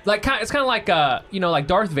it's kind of like like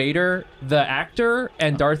Darth Vader the actor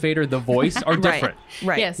and Darth Vader the voice are different.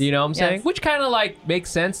 Right. Yes. You know what I'm saying? Yes. Which kind of like makes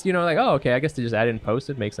sense. Like, oh, okay, I guess they just add in post.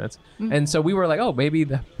 It makes sense. Mm-hmm. And so we were like, oh, maybe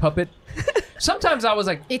the puppet. Sometimes I was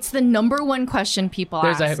like, It's the number one question people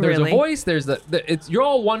there's ask. a voice. There's it's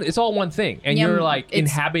all one thing, and Yeah, you're like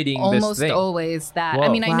it's inhabiting almost this thing. always that. Whoa. I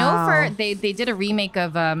mean, I know Wow. they did a remake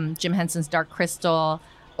of Jim Henson's Dark Crystal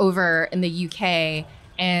over in the UK,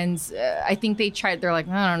 and I think they're like,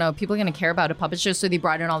 I don't know, people are gonna care about a puppet show, so they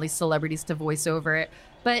brought in all these celebrities to voice over it.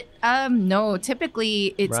 But no,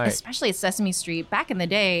 typically it's Right. especially at Sesame Street. Back in the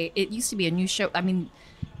day, it used to be a new show. I mean,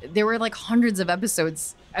 there were like hundreds of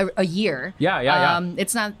episodes a year. Yeah.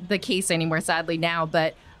 It's not the case anymore, sadly, now,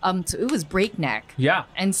 but so it was breakneck. Yeah.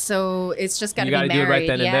 And so it's just got to You be gotta do it married. right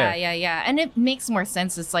then and there. Yeah. And it makes more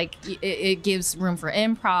sense. It's like it gives room for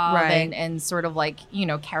improv Right. and sort of like,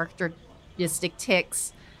 characteristic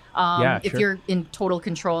ticks. If Sure. you're in total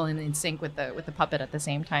control and in sync with the puppet at the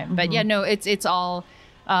same time. Mm-hmm. But yeah, no, it's all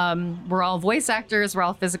we're all voice actors, we're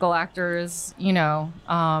all physical actors,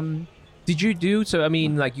 Did you do so? I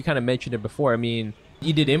mean, like you kind of mentioned it before. I mean,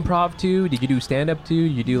 you did improv too. Did you do stand up too?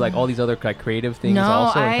 Did you do like all these other like creative things No,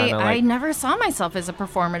 also? And I kinda, like, never saw myself as a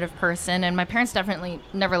performative person, and my parents definitely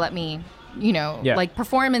never let me. Yeah. Like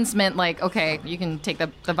performance meant like, okay, you can take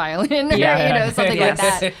the violin, or, Yeah. something Yes.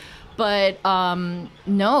 like that. But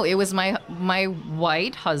no, it was my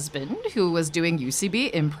white husband who was doing UCB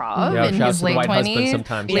improv Yeah, in shout out his to the late white husband 20s,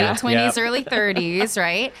 sometimes, late yeah. 20s, Yeah. early 30s,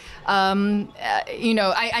 right?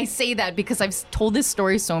 I say that because I've told this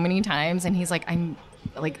story so many times, and he's like,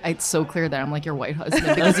 it's so clear that I'm like your white husband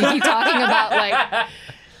because you keep talking about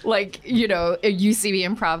like a UCB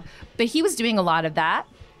improv. But he was doing a lot of that.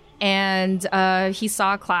 And he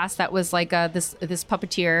saw a class that was like this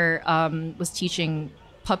puppeteer was teaching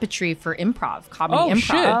puppetry for improv, comedy improv.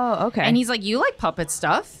 Shit. Oh, okay. And he's like, you like puppet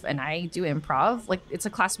stuff, and I do improv. Like, it's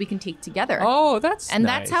a class we can take together. Oh, that's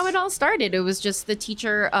That's how it all started. It was just the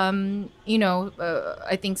teacher,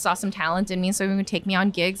 I think saw some talent in me, so he would take me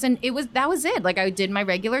on gigs, and that was it. Like, I did my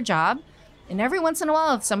regular job. And every once in a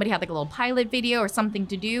while, if somebody had like a little pilot video or something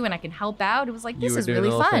to do and I can help out, it was like, this were is doing a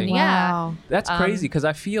really little fun. thing. Yeah. Wow. That's crazy because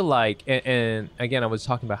I feel like, and again, I was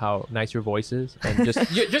talking about how nice your voice is and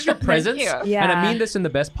just your presence. you. Yeah. And I mean this in the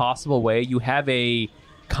best possible way. You have a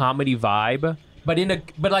comedy vibe, but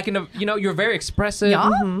you're very expressive.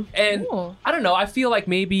 Yeah? And Cool. I don't know. I feel like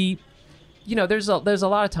maybe, there's a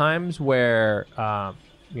lot of times where,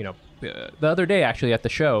 the other day actually at the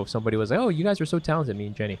show, somebody was like, "Oh, you guys are so talented, me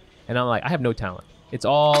and Jenny," and I'm like, "I have no talent. It's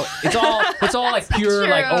all like pure,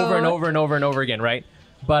 like true. over and over and over and over again, right?"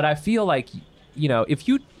 But I feel like,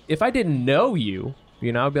 if I didn't know you,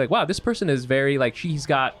 I'd be like, wow, this person is very like, she's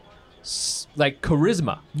got like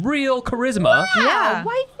charisma, real charisma. Yeah.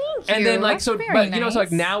 Why, thank you. And then like, That's so, very but nice. so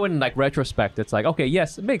like now in like retrospect, it's like, okay,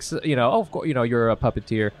 yes, it makes, of course, you're a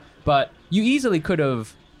puppeteer, but you easily could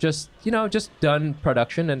have just done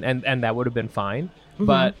production and that would have been fine. Mm-hmm.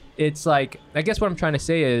 But it's like, I guess what I'm trying to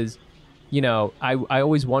say is, I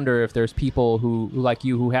always wonder if there's people who like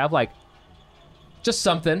you who have like just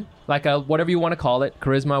something like a whatever you want to call it,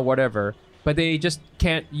 charisma, whatever, but they just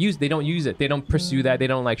they don't use it. They don't pursue that. They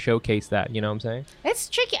don't like showcase that. You know what I'm saying? It's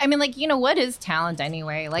tricky. I mean, like, what is talent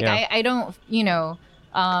anyway? Like, Yeah. I don't,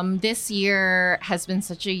 this year has been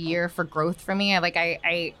such a year for growth for me.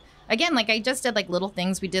 Again, like I just did like little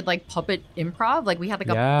things. We did like puppet improv. Like we had like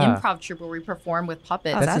a Yeah. improv troupe where we performed with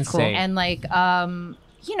puppets. Oh, That's cool. insane. And like,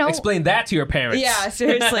 Explain that to your parents. Yeah,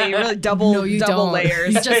 seriously, really double don't.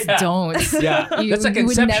 layers. You just don't. Yeah. You, That's like you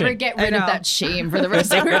would Inception. never get I rid of know. that shame for the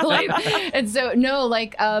rest of your life. And so, no,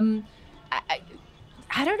 like, I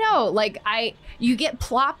don't know. Like, you get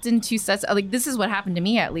plopped into sets. Like, this is what happened to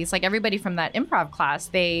me, at least. Like, everybody from that improv class,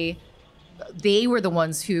 they they were the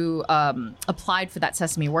ones who applied for that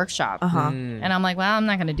Sesame workshop. And I'm like, well, I'm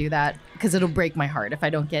not going to do that because it'll break my heart if I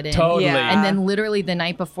don't get in. Totally. Yeah. And then literally the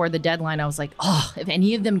night before the deadline, I was like, oh, if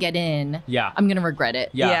any of them get in, I'm going to regret it.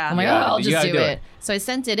 Yeah. I'm like, Yeah. I'll You just gotta do it. So I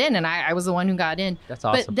sent it in and I was the one who got in. That's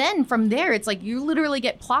awesome. But then from there, it's like you literally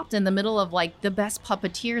get plopped in the middle of like the best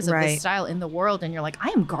puppeteers of Right. this style in the world. And you're like, I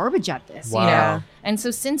am garbage at this, Wow. you know? Yeah. And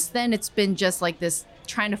so since then, it's been just like this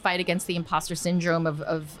trying to fight against the imposter syndrome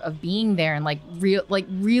of being there and like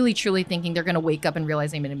really truly thinking they're going to wake up and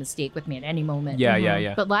realize they made a mistake with me at any moment.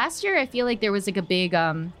 Yeah. But last year, I feel like there was like a big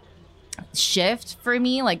shift for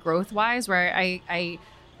me, like growth wise, where I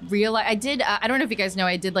realized I did. I don't know if you guys know,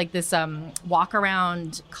 I did like this walk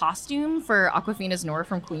around costume for Awkwafina's Nora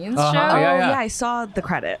from Queens show. Uh-huh. Oh, Yeah. yeah, I saw the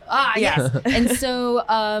credit. Yes. And so,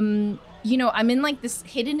 you know, I'm in like this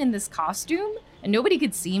hidden in this costume and nobody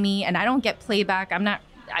could see me and I don't get playback. I'm not,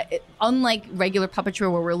 unlike regular puppetry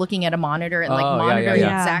where we're looking at a monitor and like monitoring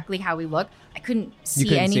yeah. exactly how we look, I couldn't see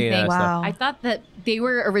couldn't see anything. that stuff. Wow. I thought that they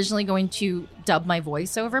were originally going to dub my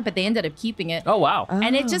voice over, but they ended up keeping it. Oh, wow.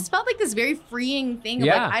 And it just felt like this very freeing thing. Of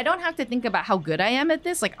Yeah. Like, I don't have to think about how good I am at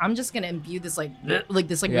this. Like, I'm just going to imbue this, like Yeah. really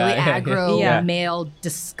Yeah. aggro, Yeah. male,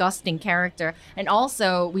 disgusting character. And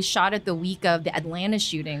also, we shot it the week of the Atlanta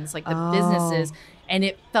shootings, like the businesses. And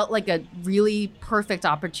it felt like a really perfect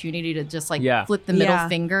opportunity to just like flip the middle Yeah.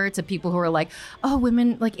 finger to people who are like, oh,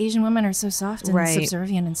 women, like Asian women are so soft and Right.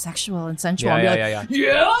 subservient and sexual and sensual. Yeah, And be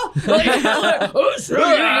yeah, like, yeah. yeah? Oh, sure.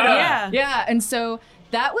 Yeah. Yeah. And so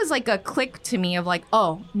that was like a click to me of like,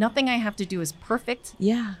 oh, nothing I have to do is perfect.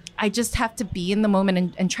 Yeah. I just have to be in the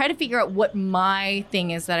moment and try to figure out what my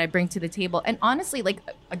thing is that I bring to the table. And honestly, like,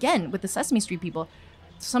 again, with the Sesame Street people,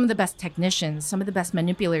 some of the best technicians, some of the best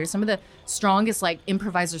manipulators, some of the strongest like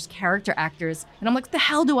improvisers, character actors. And I'm like, what the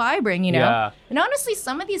hell do I bring, you know? Yeah. And honestly,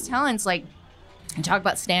 some of these talents, like, and talk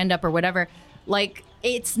about stand-up or whatever, like,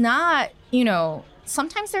 it's not, you know,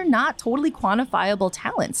 sometimes they're not totally quantifiable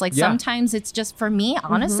talents. Like sometimes it's just, for me,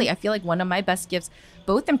 honestly, I feel like one of my best gifts,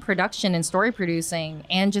 both in production and story producing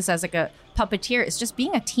and just as like a puppeteer, is just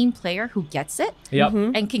being a team player who gets it Yep.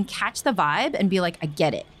 and can catch the vibe and be like, I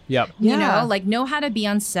get it. Yep. You Yeah. know, like know how to be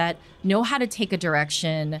on set, know how to take a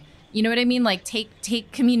direction. You know what I mean? Like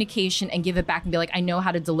take communication and give it back and be like, I know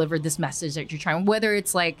how to deliver this message that you're trying. Whether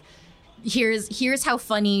it's like, here's how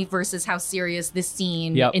funny versus how serious this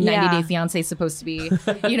scene in 90 Yeah. Day Fiancé is supposed to be.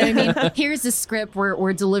 You know what I mean? Here's the script where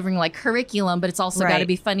we're delivering like curriculum, but it's also got to Right.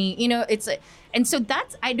 be funny. You know, and so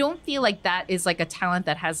that's, I don't feel like that is like a talent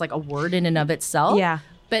that has like a word in and of itself. Yeah.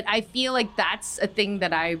 But I feel like that's a thing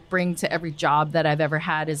that I bring to every job that I've ever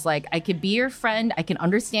had is like, I could be your friend, I can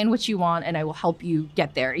understand what you want, and I will help you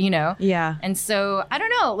get there, you know? Yeah. And so, I don't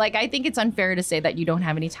know, like, I think it's unfair to say that you don't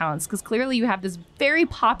have any talents because clearly you have this very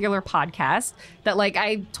popular podcast that, like,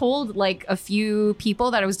 I told, like, a few people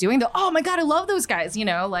that I was doing, oh my God, I love those guys, you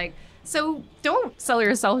know? Like, so don't sell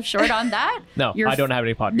yourself short on that. No, I don't have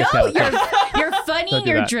any podcast No, talent. you're funny, Don't do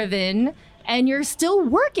you're that. driven, and you're still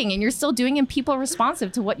working and you're still doing and people are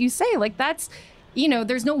responsive to what you say. Like that's, you know,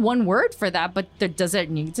 there's no one word for that, but there does it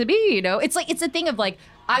need to be, you know? It's like, it's a thing of like,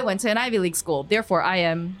 I went to an Ivy League school, therefore I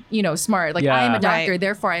am, you know, smart. Like I am a doctor, Right.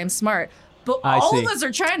 therefore I am smart. But I all see. of us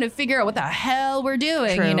are trying to figure out what the hell we're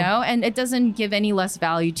doing, True. you know? And it doesn't give any less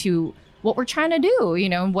value to what we're trying to do, you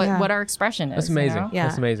know, Yeah. what our expression is. That's amazing. You know? Yeah.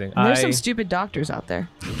 That's amazing. And there's some stupid doctors out there.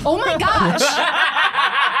 Oh my gosh.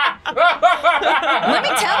 Let me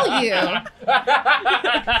tell you.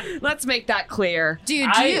 Let's make that clear. Dude,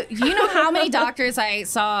 do you know how many doctors I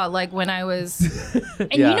saw like when I was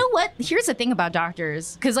and Yeah. you know what? Here's the thing about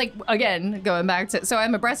doctors. Cause like again, going back to so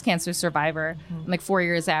I'm a breast cancer survivor. I'm like 4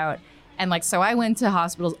 years out. And like so I went to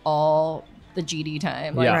hospitals all the GD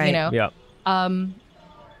time. Like, Yeah. you know. Yeah.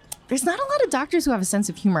 There's not a lot of doctors who have a sense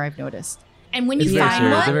of humor, I've noticed. And when It's you very find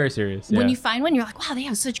serious. one, They're very serious. when yeah. you find one, you're like, wow, they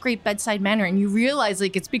have such great bedside manner. And you realize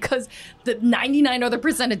like it's because the 99 other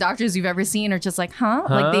 % of doctors you've ever seen are just like, huh?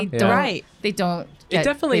 Like they Yeah. don't, Right. they don't. It Get,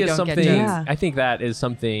 definitely they is don't get something. jokes. Yeah. I think that is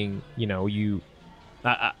something, you know, you.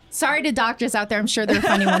 Sorry to doctors out there. I'm sure there are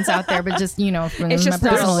funny ones out there, but just, you know, from It's just my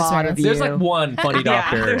not a personal lot of experience. you. There's like one funny Yeah,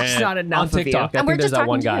 doctor. there's just and not enough on of you. TikTok. I And we're think there's just that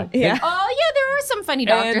one talking guy. to you. Yeah. Oh, yeah, there are some funny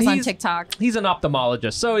doctors on he's- TikTok. He's an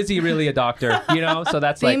ophthalmologist, so is he really a doctor? You know, so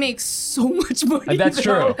that's They like make so much money. that's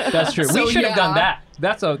true. though. That's true. So, we should have yeah. done that.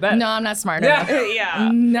 That's a that. No, I'm not smart Yeah. enough. Yeah.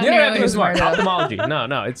 Not You don't have to nearly be as smart. enough. Ophthalmology.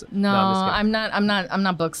 No, it's No, I'm just kidding.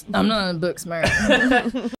 I'm not book smart.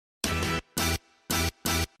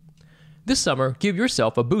 This summer, give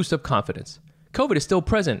yourself a boost of confidence. COVID is still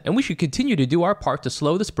present, and we should continue to do our part to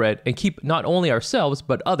slow the spread and keep not only ourselves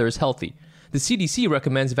but others healthy. The CDC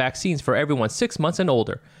recommends vaccines for everyone 6 months and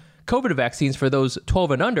older. COVID vaccines for those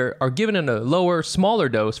 12 and under are given in a lower, smaller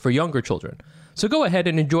dose for younger children. So go ahead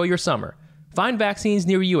and enjoy your summer. Find vaccines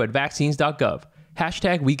near you at vaccines.gov.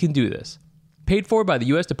 Hashtag we can do this. Paid for by the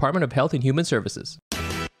U.S. Department of Health and Human Services.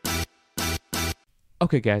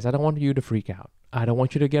 Okay, guys, I don't want you to freak out. I don't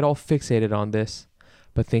want you to get all fixated on this.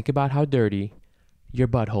 But think about how dirty your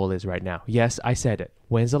butthole is right now. Yes, I said it.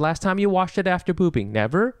 When's the last time you washed it after pooping?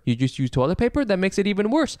 Never? You just use toilet paper? That makes it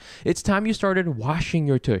even worse. It's time you started washing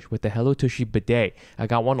your tush with the Hello Tushy bidet. I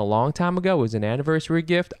got one a long time ago. It was an anniversary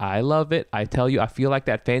gift. I love it. I tell you, I feel like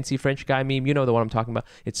that fancy French guy meme. You know the one I'm talking about.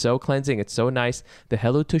 It's so cleansing. It's so nice. The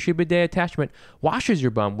Hello Tushy bidet attachment washes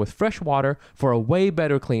your bum with fresh water for a way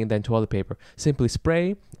better clean than toilet paper. Simply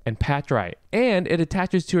spray and pat dry it. And it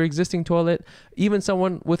attaches to your existing toilet. Even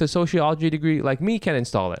someone with a sociology degree like me can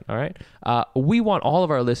install it. All right. We want all of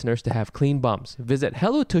our listeners to have clean bums. Visit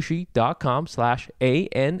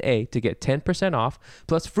hellotushy.com/ANA to get 10% off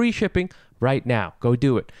plus free shipping right now. Go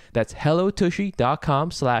do it. That's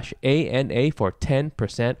hellotushy.com/ANA for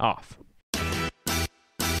 10% off.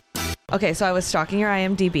 Okay, so I was stalking your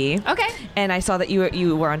IMDb. Okay. And I saw that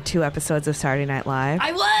you were on 2 episodes of Saturday Night Live.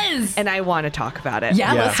 I was. And I want to talk about it.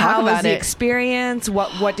 Yeah, let's talk How was about the it. experience?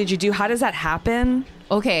 What did you do? How does that happen?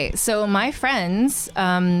 Okay, so my friends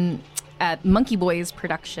at Monkey Boys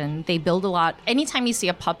Production, they build a lot. Anytime you see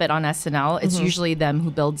a puppet on SNL, it's usually them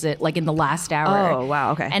who builds it, like in the last hour. Oh,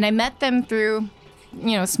 wow, okay. And I met them through,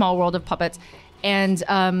 Small World of Puppets. And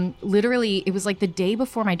literally, it was like the day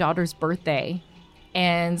before my daughter's birthday.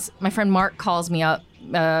 And my friend Mark calls me up,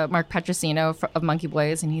 Mark Petrosino of Monkey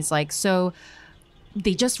Boys, and he's like, so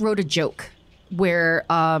they just wrote a joke where,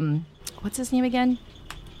 what's his name again?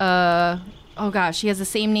 Oh gosh, he has the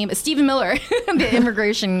same name as Stephen Miller, the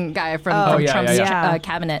immigration guy from Trump's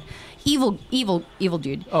cabinet. Evil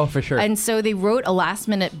dude. Oh, for sure. And so they wrote a last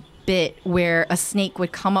minute bit where a snake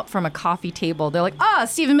would come up from a coffee table. They're like,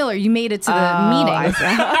 Stephen Miller, you made it to the meeting.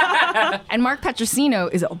 And Mark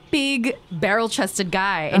Petrosino is a big barrel-chested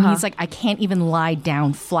guy. And he's like, I can't even lie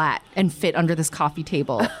down flat and fit under this coffee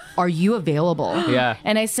table. Are you available? Yeah.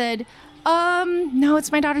 And I said, no,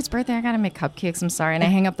 it's my daughter's birthday. I gotta make cupcakes. I'm sorry. And I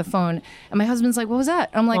hang up the phone. And my husband's like, what was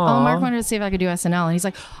that? I'm like, Mark wanted to see if I could do SNL. And he's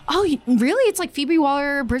like, really? It's like Phoebe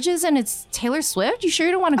Waller-Bridges and it's Taylor Swift? You sure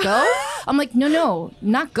you don't want to go? I'm like, no,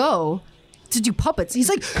 not go. To do puppets. He's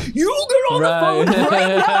like, you get on the phone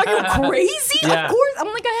right now? Are you crazy? Yeah. Of course. I'm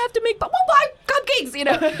like, I have to make buy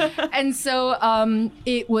cupcakes, And so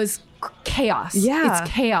it was chaos. Yeah.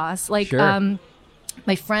 It's chaos. Like, Sure.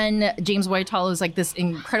 My friend James Whitehall is like this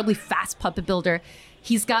incredibly fast puppet builder.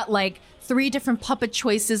 He's got like 3 different puppet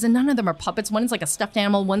choices, and none of them are puppets. One is like a stuffed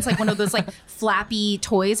animal. One's like one of those like flappy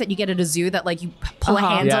toys that you get at a zoo that like you pull a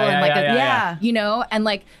handle and like and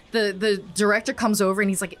like the director comes over and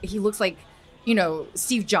he's like, he looks like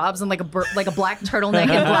Steve Jobs in like a black turtleneck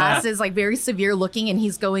and glasses, like very severe looking, and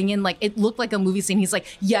he's going in like it looked like a movie scene. He's like,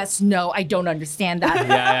 yes, no, I don't understand that.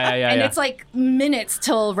 And it's like minutes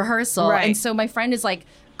till rehearsal, right. And so my friend is like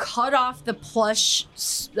cut off the plush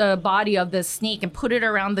body of the snake and put it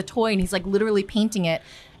around the toy, and he's like literally painting it.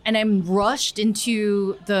 And I'm rushed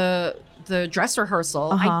into the dress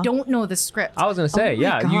rehearsal. I don't know the script. I was gonna say, you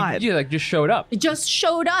like just showed up. It just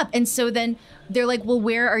showed up, and so then they're like, well,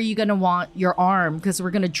 where are you gonna want your arm? Because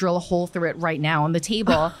we're gonna drill a hole through it right now on the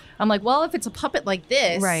table. I'm like, well, if it's a puppet like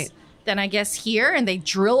this, right, then I guess here. And they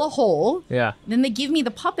drill a hole. Yeah. Then they give me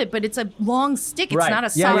the puppet, but it's a long stick. It's not a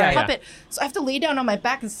solid puppet. So I have to lay down on my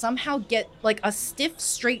back and somehow get like a stiff,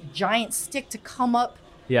 straight, giant stick to come up.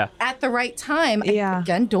 Yeah. At the right time. Yeah.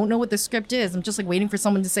 Again, don't know what the script is. I'm just like waiting for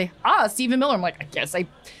someone to say, Stephen Miller. I'm like, I guess I.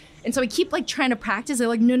 And so I keep like trying to practice. They're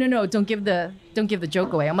like, no, don't give the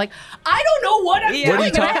joke away. I'm like, I don't know what I'm doing. What are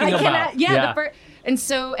you talking about? And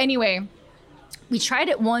so anyway, we tried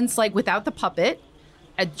it once like without the puppet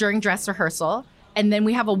during dress rehearsal, and then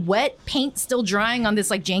we have a wet paint still drying on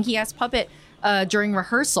this like janky ass puppet during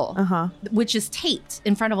rehearsal, which is taped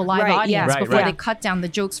in front of a live audience before they cut down the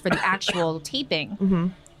jokes for the actual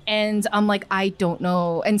taping. And I'm like, I don't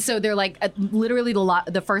know. And so they're like, literally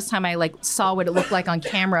the first time I like saw what it looked like on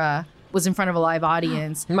camera was in front of a live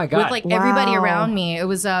audience. Oh my God. With like everybody around me. It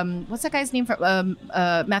was, what's that guy's name?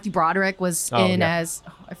 Matthew Broderick was as,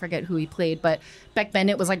 I forget who he played, but Beck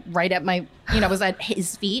Bennett was like right at my, was at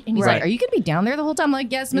his feet. And he's like, are you going to be down there the whole time? I'm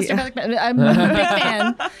like, yes, Mr. Beck Bennett, I'm a big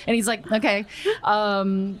fan. And he's like, okay.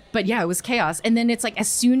 But yeah, it was chaos. And then it's like, as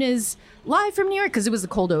soon as live from New York, because it was the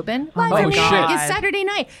cold open, live from New York, it's Saturday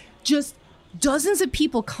night. Just dozens of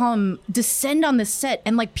people descend on the set,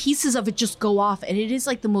 and like pieces of it just go off, and it is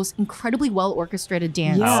like the most incredibly well orchestrated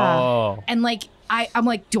dance. And like I'm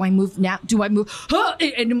like, do I move now? Do I move?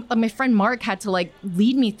 And my friend Mark had to like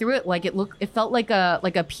lead me through it. Like it felt like a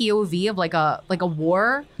POV of like a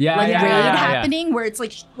war raid happening where it's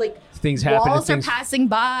like things happen. Walls are passing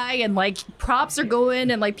by and like props are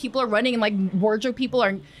going and like people are running and like wardrobe people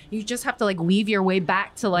are. You just have to like weave your way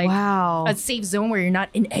back to like a safe zone where you're not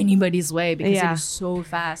in anybody's way because it was so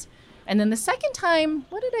fast. And then the second time,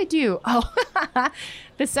 what did I do? Oh,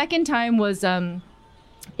 the second time was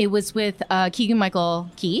it was with Keegan-Michael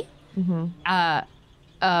Key. Mm-hmm.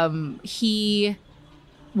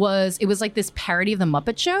 It was like this parody of the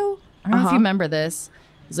Muppet Show. I don't know if you remember this.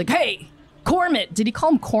 He's like, hey, Cormit. Did he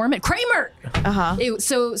call him Cormit? Kramer.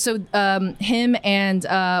 So him and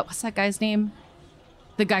what's that guy's name?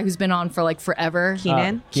 The guy who's been on for like forever.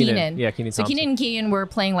 Keenan. Yeah, Keenan. So Keenan and Keenan were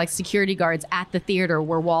playing like security guards at the theater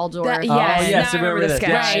where Waldorf. Yes, I remember the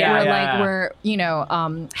sketch. Right, we're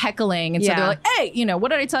heckling, and so they're like, "Hey,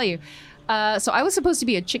 what did I tell you?" So I was supposed to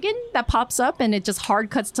be a chicken that pops up, and it just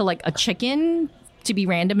hard cuts to like a chicken to be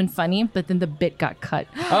random and funny, but then the bit got cut,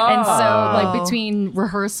 and so like between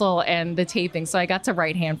rehearsal and the taping, so I got to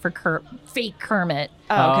right hand for fake Kermit.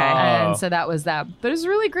 Oh, okay, and so that was that, but it was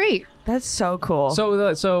really great. That's so cool.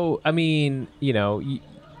 So I mean, you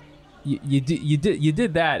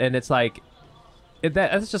did that, and it's like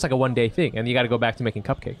that's just like a 1 day thing, and you got to go back to making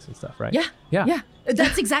cupcakes and stuff, right? Yeah.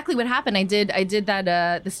 That's exactly what happened. I did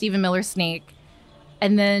that the Stephen Miller Snake,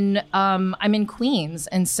 and then I'm in Queens,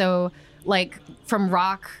 and so like from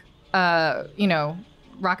Rockefeller.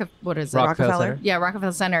 Center. Yeah,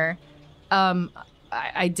 Rockefeller Center.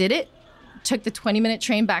 I did it. Took the 20-minute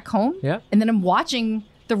train back home. Yeah, and then I'm watching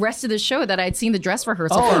the rest of the show that I'd seen the dress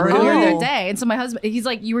rehearsal for earlier that day. And so my husband, he's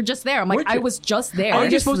like, you were just there. I'm like, I was just there. Oh, you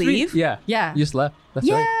just leave? Yeah. Yeah. You just left. That's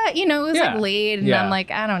right. It was like late. And I'm like,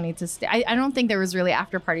 I don't need to stay. I don't think there was really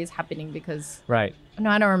after parties happening because. Right. No,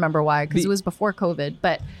 I don't remember why because it was before COVID.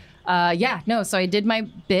 But so I did my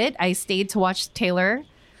bit. I stayed to watch Taylor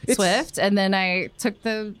Swift and then I took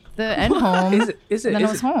the end home. I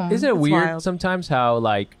was home. Isn't it weird wild. sometimes how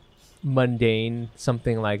like mundane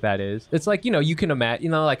something like that is? It's like, you can imagine,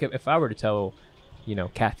 like if I were to tell,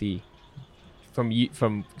 Kathy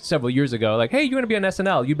from several years ago, like, hey, you want to be on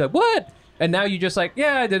SNL? You'd be like, what? And now you just like,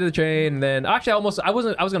 yeah, I did the train. And then actually I was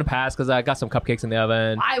going to pass because I got some cupcakes in the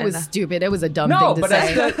oven. I was stupid. It was a dumb thing to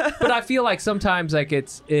say. But I feel like sometimes like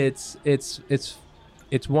it's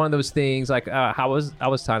one of those things like I was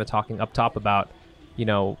kind of talking up top about, you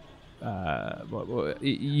know what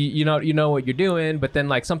you're doing, but then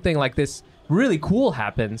like something like this really cool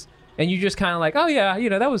happens and you just kind of like, oh yeah,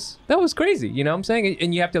 that was crazy, you know what I'm saying?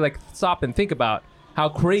 And you have to like stop and think about how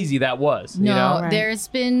crazy that was. Right. There's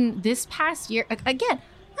been this past year again,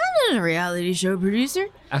 I'm not a reality show producer.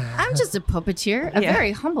 I'm just a puppeteer, a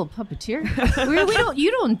very humble puppeteer.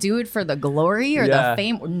 You don't do it for the glory or the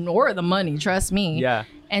fame nor the money, trust me. Yeah.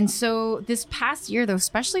 And so this past year though,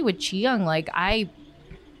 especially with Chiyoung, like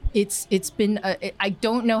it's been I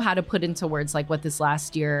don't know how to put into words like what this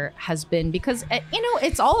last year has been because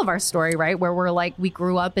it's all of our story, right? Where we're like we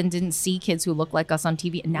grew up and didn't see kids who look like us on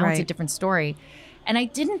TV, and now it's a different story. And I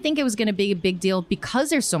didn't think it was going to be a big deal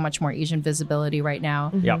because there's so much more Asian visibility right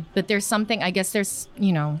now. Yeah. But there's something, I guess there's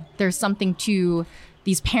something to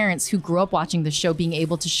these parents who grew up watching the show being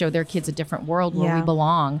able to show their kids a different world where we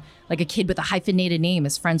belong. Like a kid with a hyphenated name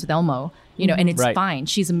is friends with Elmo, and it's fine.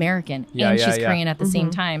 She's American and she's Korean at the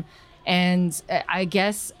same time. And I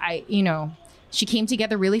guess she came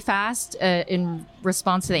together really fast in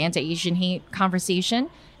response to the anti-Asian hate conversation.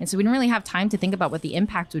 And so we didn't really have time to think about what the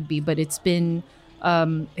impact would be, but it's been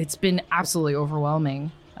absolutely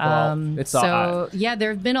overwhelming. There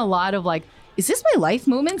have been a lot of like, is this my life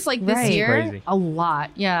moments like this year? Crazy. A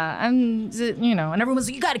lot. Yeah. And everyone's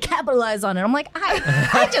like, you got to capitalize on it. I'm like,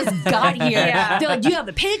 I just got here. They're like, do you have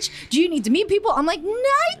the pitch? Do you need to meet people? I'm like, no,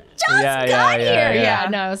 I just got here.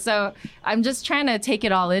 No. So I'm just trying to take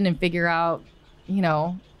it all in and figure out,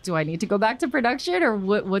 do I need to go back to production or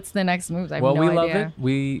what's the next move? I have no idea. Love it.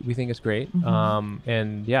 We think it's great.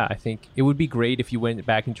 And I think it would be great if you went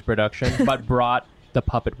back into production, but brought the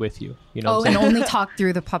puppet with you. And only talk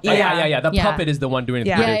through the puppet. The puppet is the one doing the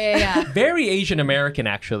Yeah. Very Asian American,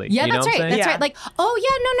 actually. Yeah, you know that's what I'm right. saying? That's right.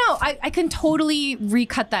 Like, I can totally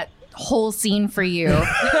recut that whole scene for you.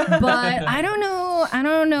 But I don't know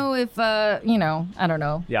if I don't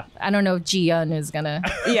know. Yeah. I don't know if Ji-yeon is gonna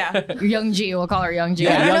Young Ji, we'll call her Young Ji.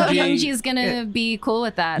 Yeah, I don't know if Young Young Ji Ji is gonna be cool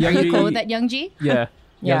with that. Young Are you Ji- cool with that, Young Ji? Yeah.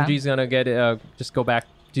 Young Ji's gonna get just go back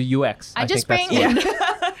to UX. I just think bring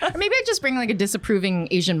Or maybe I just bring like a disapproving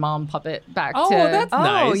Asian mom puppet back Oh, to. that's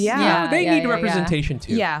nice. yeah. They Yeah, need yeah, representation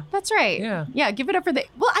too. Yeah. That's right. Yeah. Give it up for the.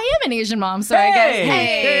 Well, I am an Asian mom, so I guess.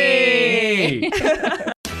 Hey.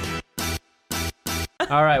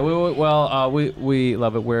 All right. We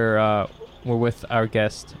love it. We're with our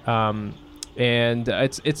guest, and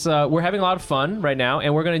it's we're having a lot of fun right now,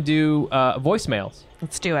 and we're gonna do voicemails.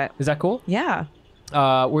 Let's do it. Is that cool? Yeah.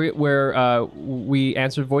 We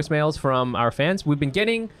answered voicemails from our fans. We've been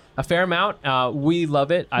getting a fair amount. We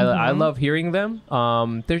love it. I love hearing them.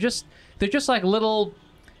 They're just like little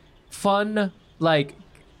fun like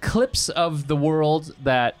clips of the world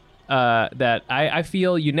that I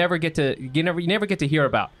feel you never get to hear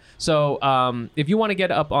about. So if you want to get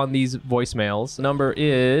up on these voicemails, the number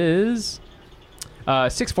is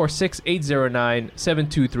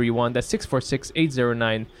 646-809-7231. That's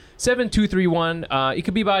 646-809-7231. It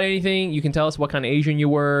could be about anything. You can tell us what kind of Asian you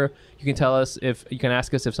were. You can tell us if you can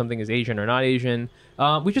ask us if something is Asian or not Asian.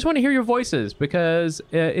 We just want to hear your voices because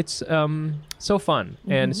it's so fun.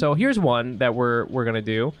 And so here's one that we're gonna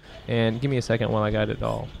do. And give me a second while I got it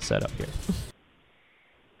all set up here.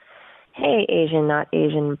 Hey, Asian Not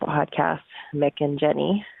Asian podcast, Mick and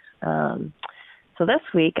Jenny. So this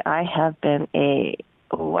week I have been a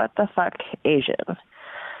what the fuck Asian.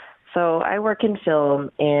 So I work in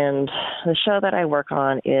film, and the show that I work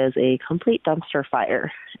on is a complete dumpster fire.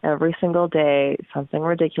 Every single day, something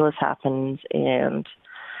ridiculous happens, and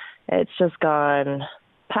it's just gone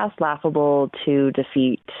past laughable to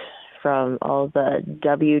defeat from all the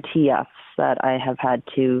WTFs that I have had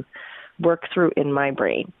to work through in my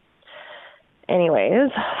brain.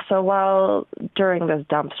 Anyways, so while during this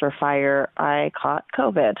dumpster fire, I caught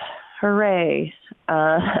COVID. Hooray.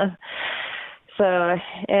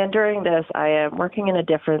 And during this, I am working in a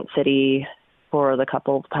different city for the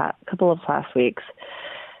couple of last weeks.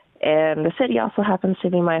 And the city also happens to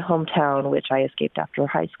be my hometown, which I escaped after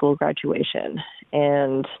high school graduation.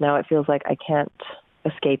 And now it feels like I can't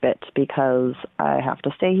escape it because I have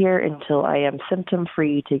to stay here until I am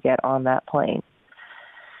symptom-free to get on that plane.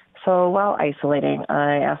 So while isolating,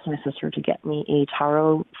 I asked my sister to get me a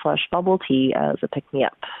taro flush bubble tea as a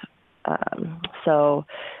pick-me-up. So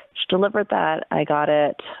she delivered that. I got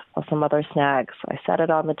it with some other snacks. I set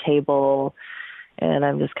it on the table, and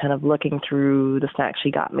I'm just kind of looking through the snacks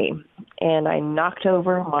she got me. And I knocked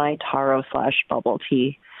over my taro flush bubble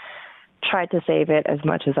tea. Tried to save it as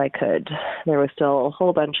much as I could. There was still a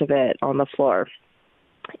whole bunch of it on the floor.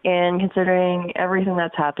 And considering everything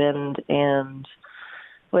that's happened and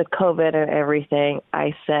with COVID and everything,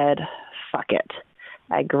 I said, fuck it.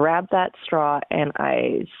 I grabbed that straw and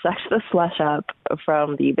I sucked the slush up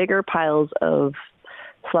from the bigger piles of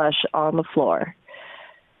slush on the floor.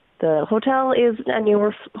 The hotel is a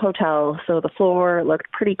newer hotel, so the floor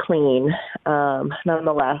looked pretty clean.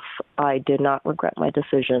 Nonetheless, I did not regret my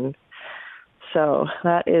decision. So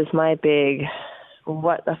that is my big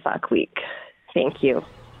what the fuck week. Thank you.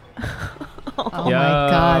 Oh my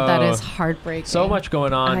God, that is heartbreaking. So much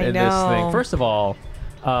going on in this thing. First of all,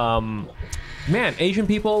 man, Asian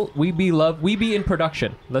people, we be in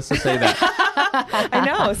production. Let's just say that. I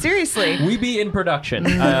know, seriously. We be in production.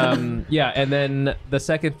 Yeah, and then the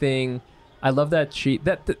second thing, I love that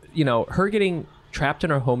her getting trapped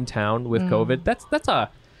in her hometown with COVID. That's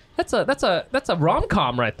a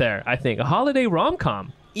rom-com right there. I think a holiday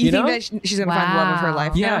rom-com. You think that she's gonna find the love of her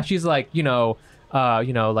life? Yeah, now? she's like,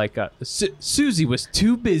 Susie was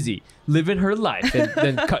too busy living her life, and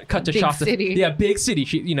then cut to Big shots city. big city.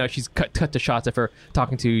 She's cut to shots of her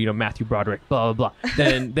talking to Matthew Broderick, blah blah blah.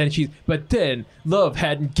 Then love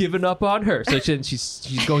hadn't given up on her, so she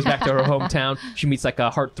goes back to her hometown. She meets like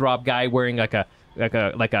a heartthrob guy wearing like a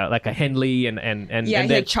Henley and he then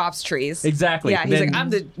like chops trees. Exactly. Yeah, he's like, I'm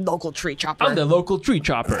the local tree chopper. I'm the local tree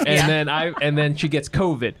chopper, and then she gets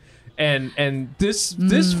COVID, and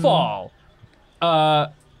this fall.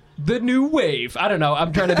 The new wave. I don't know.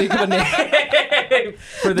 I'm trying to think of a name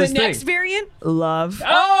for this the thing. next variant, love.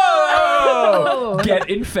 Oh!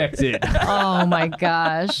 Get infected. Oh my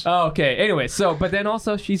gosh. Okay. Anyway, but then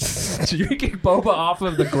also she's drinking boba off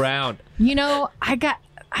of the ground.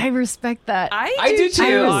 I respect that. I do too.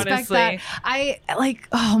 I respect honestly. that. I like.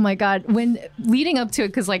 Oh my God. When leading up to it,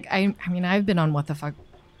 because I've been on What the Fuck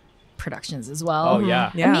productions as well. Oh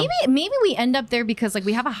yeah. And maybe we end up there because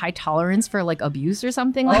we have a high tolerance for abuse or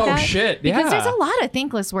something like that. Oh shit. Yeah. Because there's a lot of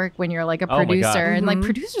thankless work when you're a producer, and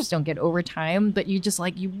producers don't get overtime, but you just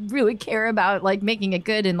you really care about making it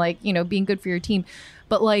good and being good for your team.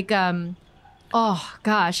 But oh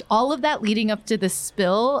gosh, all of that leading up to the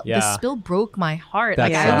spill, the spill broke my heart.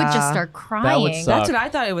 I would just start crying. That would suck. That's what I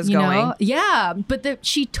thought it was going. Yeah, but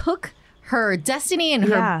she took her destiny and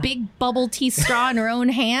her big bubble tea straw in her own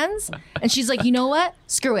hands. And she's like, you know what?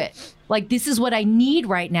 Screw it. Like, this is what I need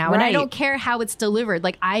right now. And I don't care how it's delivered.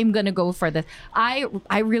 Like, I'm going to go for this. I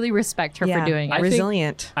really respect her for doing it.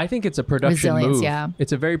 Resilient. I think it's a production move. Yeah.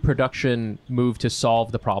 It's a very production move to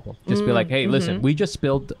solve the problem. Just be like, hey, listen, we just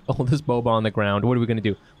spilled all this boba on the ground. What are we going to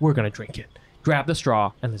do? We're going to drink it. Grab the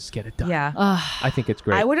straw and let's get it done. Yeah. I think it's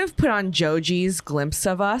great. I would have put on Joji's Glimpse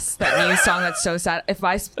of Us, that new song that's so sad. If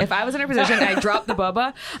I was in her position and I dropped the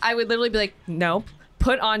boba, I would literally be like, nope.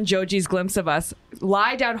 Put on Joji's Glimpse of Us,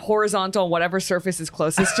 lie down horizontal on whatever surface is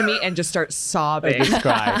closest to me, and just start sobbing. Just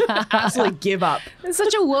cry. Absolutely give up. It's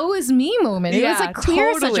such a woe is me moment. It was like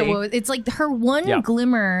clear such a totally. woe. It's like her one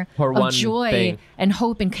glimmer Her of one joy thing. and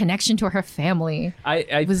hope and connection to her family.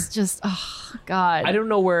 I was just, oh God. I don't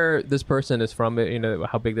know where this person is from, you know,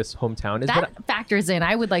 how big this hometown is. That factors in.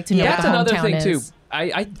 I would like to know That's what the another hometown thing is. too.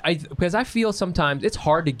 I because I feel sometimes it's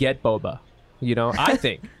hard to get boba. You know, I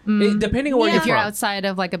think depending on where If you're you're from. outside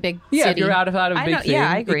of like a big Yeah, city. if you're out of a big thing,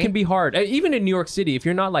 I agree. it can be hard. Even in New York City, if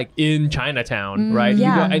you're not like in Chinatown, right?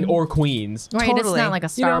 Yeah. Or Queens. Right, it's Totally. not like a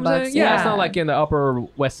Starbucks. You know what I'm saying? Yeah, it's not like in the Upper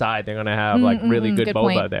West Side they're gonna have like really good good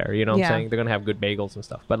boba point. there. You know what I'm saying? They're gonna have good bagels and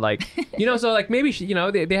stuff. But like, you know, so like maybe she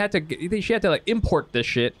had to like import this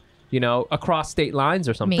shit, you know, across state lines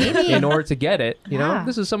or something Maybe. in order to get it. You know, Yeah.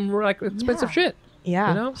 this is some like expensive shit. Yeah.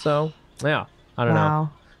 You know, so yeah, I don't Wow. know.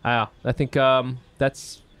 I think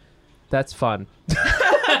that's fun.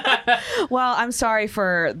 Well, I'm sorry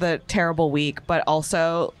for the terrible week, but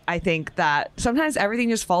also I think that sometimes everything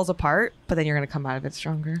just falls apart, but then you're going to come out of it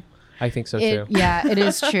stronger. I think so too. Yeah, it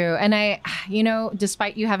is true. And I, you know,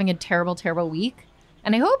 despite you having a terrible, terrible week,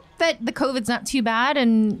 and I hope that the COVID's not too bad,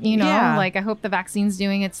 and you know, like I hope the vaccine's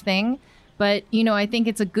doing its thing. But you know, I think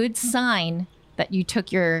it's a good sign that you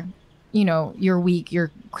took your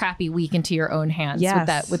crappy week into your own hands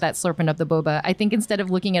with that slurping up the boba. I think instead of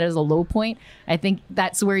looking at it as a low point, I think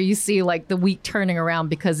that's where you see like the week turning around,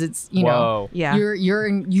 because it's Whoa.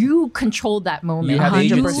 you controlled that moment. You have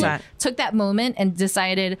agency. You took that moment and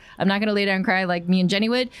decided, I'm not gonna lay down and cry like me and Jenny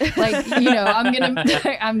would. Like, you know,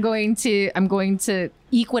 I'm going to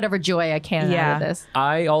eke whatever joy I can out of this.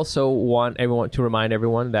 I also want everyone to remind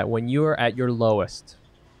everyone that when you are at your lowest,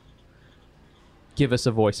 give us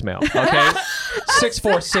a voicemail, okay?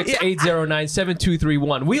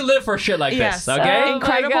 646-809-7231. We live for shit like this, okay? Oh,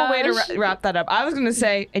 Incredible way gosh. to wrap that up. I was going to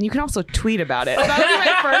say, and you can also tweet about it. That would be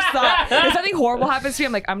my first thought. If something horrible happens to me,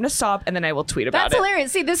 I'm like, I'm going to stop, and then I will tweet about That's it.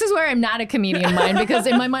 hilarious. See, this is where I'm not a comedian mind, because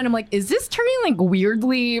in my mind I'm like, is this turning like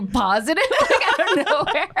weirdly positive? Like out of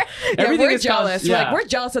nowhere. Everything we're is jealous. yeah. We're like, we're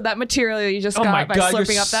jealous of that material you just Oh my got by God,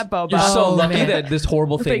 slurping up that boba. You're so Oh, lucky man. that this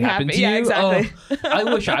horrible thing happened to you. Yeah, exactly. Oh, I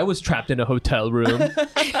wish I was trapped in a hotel room.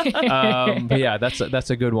 But yeah, that's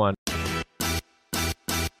a good one.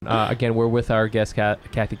 Again, we're with our guest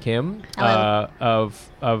Kathy Kim of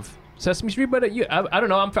Sesame Street, but I don't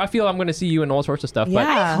know. I feel I'm going to see you in all sorts of stuff. Yeah.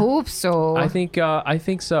 I hope so. But I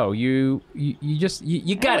think so. You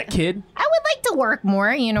got it, kid. I would like to work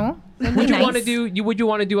more, you know. Would you want to do? Would you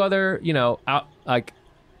want to do other, you know, like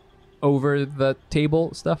over the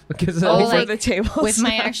table stuff? Because Oh, Over like, the table. with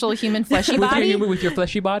my actual human fleshy body? with your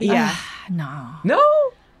fleshy body. Yeah. No. No.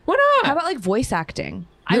 Why not? How about like voice acting?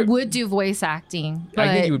 I would do voice acting. But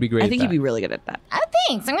I think you would be great. I think at you'd be really good at that.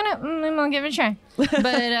 Thanks. I'm gonna give it a try.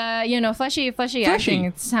 But you know, fleshy acting.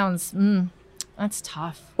 It sounds. That's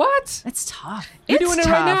tough. What? That's tough. You're doing it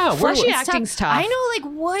right now. Fleshy It's acting's tough. I know,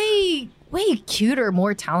 like way cuter,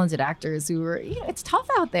 more talented actors who are. You know, it's tough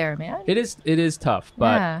out there, man. It is tough,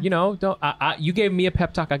 but Yeah. you know, don't. you gave me a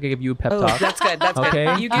pep talk. I give you a pep Oh, talk. that's good. That's Okay,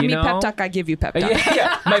 good. You give you me know? pep talk, I give you pep talk.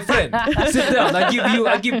 Yeah, my friend, sit down.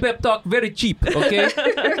 I give pep talk very cheap. Okay,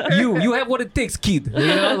 you have what it takes, kid. You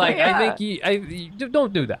know, like Yeah. I think you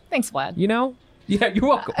don't do that. Thanks, Vlad. You know. Yeah, you're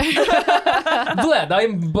welcome. Vlad,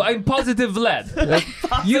 I'm positive Vlad.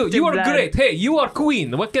 You are Vlad. great. Hey, you are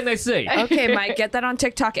queen. What can I say? Okay, Mike, get that on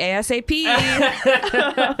TikTok ASAP.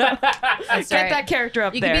 Get that character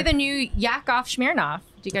up You there. could be the new Yakov Smirnov.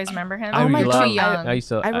 Do you guys remember him? I Oh my You're God. too young. I used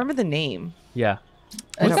to. I remember the name. Yeah.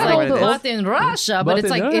 I It's don't like know what it is. but in Russia, but But it's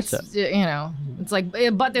in like Russia. it's you know, it's like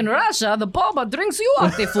but in Russia the boba drinks you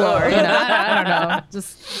off the floor. You know, I don't know.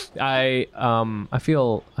 Just I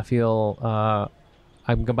feel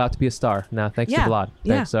I'm about to be a star now, thanks to Yeah. Vlad.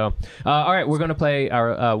 Yeah. Thanks. So, all right, we're gonna play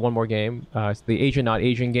our one more game. It's the Asian Not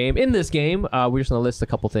Asian game. In this game, we're just gonna list a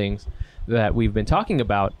couple things that we've been talking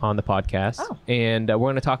about on the podcast, and we're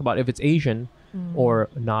gonna talk about if it's Asian or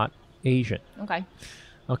not Asian. okay.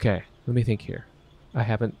 Okay, let me think here. I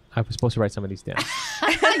was supposed to write some of these down.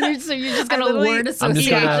 So you're just gonna literally- word I'm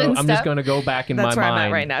association just stuff. gonna go back in That's my where I'm at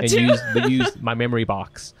mind right now, and too. use my memory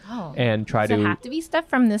box Oh. and try Does it to. have to be stuff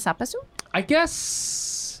from this episode? I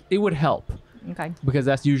guess it would help Okay. because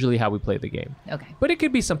that's usually how we play the game. Okay. But it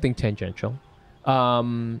could be something tangential.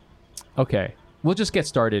 Okay, we'll just get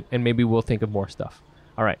started and maybe we'll think of more stuff.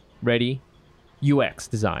 All right, ready? UX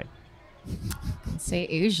design. Say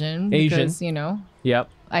Asian. Asian. Because, you know, Yep.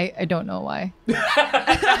 I don't know why.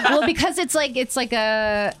 Well, because it's like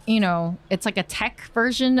a, you know, it's like a tech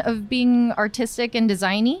version of being artistic and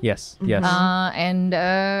designy. Yes. Yes. And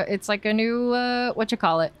it's like a new what you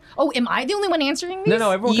call it? Oh, am I the only one answering these?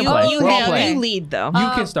 No, everyone You, can play. you, We're all you playing. lead though.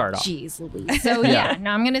 You can start off. Jeez, Louise. So Yeah. yeah,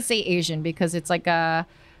 no, I'm gonna say Asian because it's like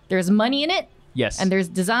there's money in it Yes. and there's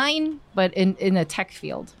design, but in a tech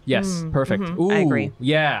field. Yes. Perfect. Ooh, I agree.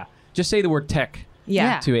 Yeah. Just say the word tech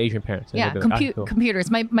Yeah. to Asian parents. and Yeah, they'll be like, "Ah, cool." computers.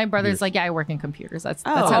 My brother's Computers. like, yeah, I work in computers. That's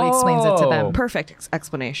Oh. how he explains it to Oh. them. Perfect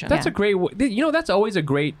explanation. That's Yeah. a great. You know, that's always a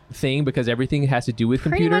great thing because everything has to do with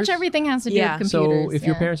Pretty computers. much everything has to do Yeah. with computers. So if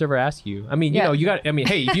your yeah. parents ever ask you, I mean, you Yeah. know, you got. I mean,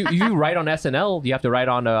 hey, if you write on SNL, you have to write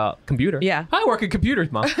on a computer. Yeah. I work in computers,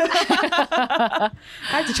 mom. I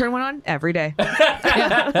have to turn one on every day.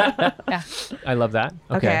 yeah. I love that.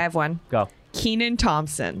 Okay, Okay, I have one. go. Keenan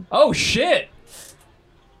Thompson. Oh shit!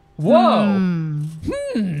 Whoa!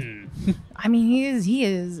 I mean, he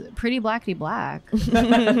is pretty blackety black.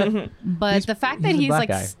 But the fact that he's a he's black like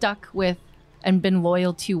guy. stuck with and been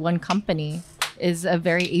loyal to one company is a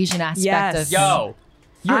very Asian aspect Yes. of Yo,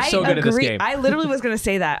 you're I so good at this agree. game. I literally was going to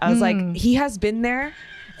say that. I was like, he has been there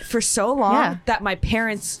for so long Yeah. that my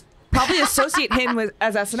parents probably associate him with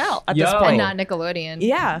as SNL at this Yo. point. and not Nickelodeon.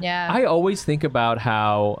 Yeah. Yeah. I always think about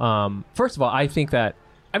how, first of all, I think that,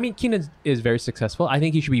 I mean, Keenan is very successful. I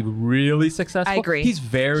think he should be really successful. I agree. He's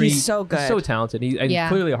He's so good. so talented. He's and Yeah.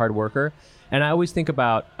 clearly a hard worker. And I always think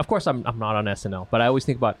about, of course, I'm not on SNL, but I always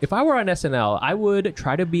think about if I were on SNL, I would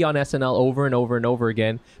try to be on SNL over and over and over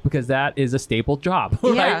again because that is a staple job,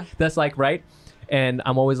 right? Yeah. That's like, right? And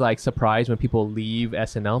I'm always like surprised when people leave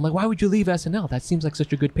SNL. I'm like, why would you leave SNL? That seems like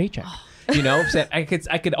such a good paycheck. You know, so I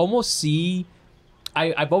could almost see.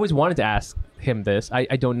 I've always wanted to ask him this. I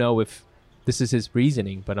don't know if this is his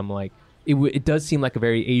reasoning, but I'm like, it does seem like a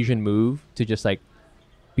very Asian move to just like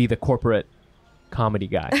be the corporate comedy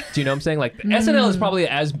guy. Do you know what I'm saying? Like SNL is probably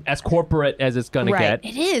as corporate as it's gonna Right. get.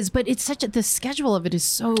 It is, but it's the schedule of it is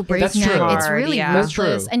so That's breakneck. true. It's really Yeah. That's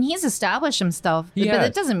ruthless. true. And he's established himself, He but has.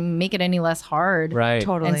 it doesn't make it any less hard. Right.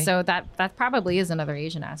 Totally. And so that probably is another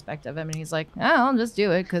Asian aspect of him. And he's like, oh, I'll just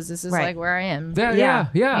do it because this is Right. like where I am. Yeah.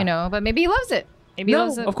 You know, but maybe he loves it. Maybe he No,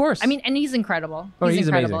 loves it. of course. I mean, and he's incredible. Oh, he's he's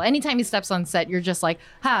incredible. amazing. Anytime he steps on set, you're just like,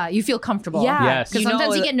 you feel comfortable. Yeah. Yes. Because You know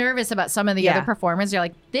sometimes you that- get nervous about some of the Yeah. other performers. You're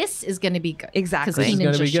like, this is going to be good. Exactly. Because This is Keenan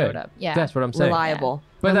gonna be just good. showed up. Yeah. That's what I'm saying. Reliable.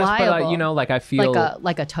 But that's Reliable. you know, like I feel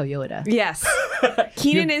like a Toyota. Yes.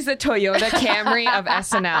 Keenan is the Toyota Camry of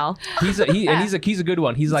SNL. he's a good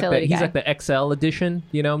one. He's like Utility he's guy. like the XL edition.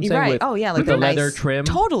 You know what I'm saying? Right. With, Oh, yeah. Like with the nice- leather trim.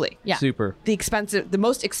 Totally. Yeah. Super. The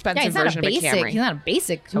most Yeah, expensive he's not a version of a basic. Camry. He's not a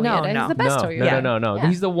basic Toyota. No, He's no. the best Toyota. No. Yeah.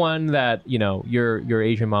 He's the one that you know your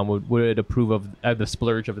Asian mom would approve of the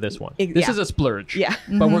splurge of this one. This Yeah. is a splurge. Yeah.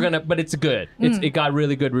 But but it's good. It got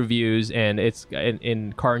really good reviews and it's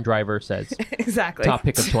in Car and Driver says Exactly. top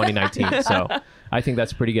pick of 2019. So I think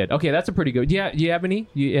that's pretty good. Okay, that's a pretty good. Yeah. Do you have any?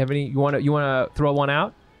 You want to throw one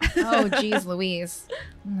out? Oh, geez, Louise.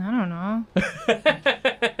 I don't know.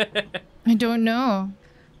 I don't know.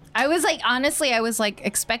 I was like, honestly, I was like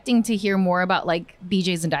expecting to hear more about like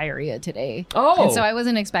BJ's and diarrhea today. Oh. And so I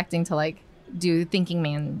wasn't expecting to like do thinking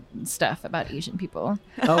man stuff about Asian people.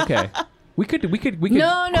 Okay. We could No, quickly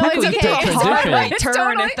it's okay. transition. Hard right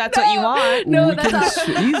turn if that's what you want. No, We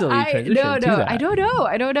can easily transition no. to that. I don't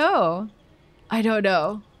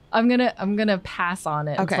know. I'm gonna pass on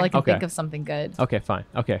it Okay. until I can Okay. think of something good. Okay, fine.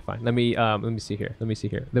 Let me see here.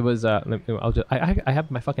 There was I have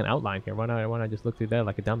my fucking outline here. Why not I just look through there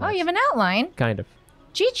like a dumbass? Oh, you have an outline. kind of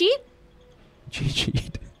Cheat sheet. cheat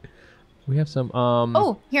sheet. We have some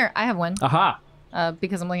Oh, here I have one. aha.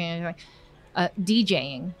 Because I'm looking at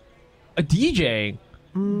DJing. A DJ.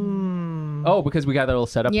 Oh, because we got that little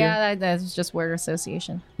setup here. Yeah, that's just word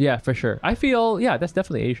association. Yeah, for sure. I feel that's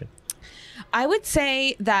definitely Asian. I would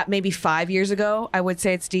say that maybe 5 years ago, I would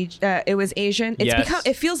say it was Asian. It's Yes.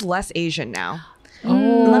 it feels less Asian now.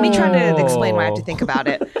 Oh. Let me try to explain why I have to think about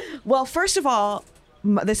it. Well, first of all,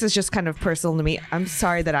 this is just kind of personal to me. I'm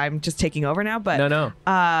sorry that I'm just taking over now, but No.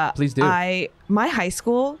 Please do. my high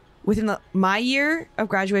school within my year of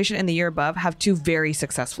graduation and the year above have two very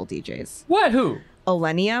successful DJs. What? Who?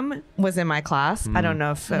 Millennium was in my class. I don't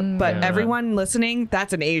know if, but everyone listening,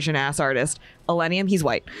 that's an Asian ass artist. Millennium, he's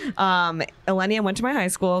white. Millennium went to my high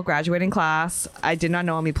school, graduating class. I did not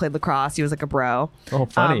know him. He played lacrosse. He was like a bro. Oh,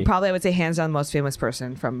 funny. Probably I would say hands down the most famous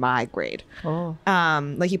person from my grade. Oh.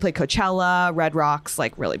 Like he played Coachella, Red Rocks,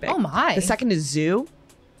 like really big. Oh my. The second is Zoo.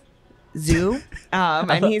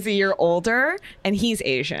 And he's a year older, and he's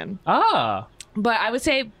Asian. Ah. But I would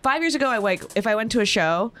say 5 years ago, if I went to a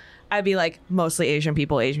show, I'd be like, mostly Asian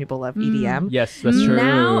people. Asian people love EDM. Yes, that's true.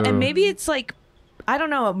 Now, and maybe it's like, I don't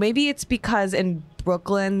know. Maybe it's because in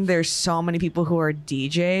Brooklyn, there's so many people who are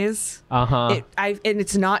DJs. And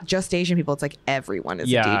it's not just Asian people. It's like everyone is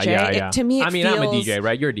a DJ. Yeah. To me, I'm a DJ,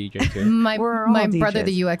 right? You're a DJ too. My brother, DJs.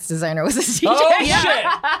 the UX designer, was a DJ. Oh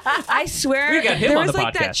shit! I swear, We got him there on was the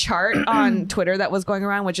like that podcast. chart on Twitter that was going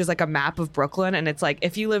around, which is like a map of Brooklyn, and it's like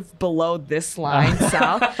if you live below this line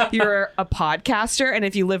south, you're a podcaster, and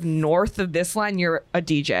if you live north of this line, you're a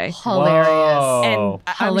DJ. Hilarious. Whoa. And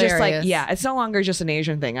I'm just like, Hilarious. yeah, it's no longer just an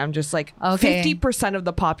Asian thing. I'm just like, Okay. 50% of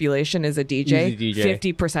the population is a DJ, He's a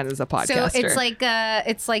DJ. 50% is a podcaster. So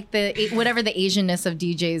it's like the whatever the Asianness of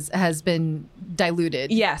DJs has been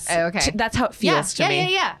diluted. Yes. Okay. That's how it feels to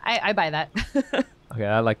me. Yeah. I buy that. Okay,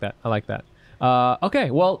 I like that.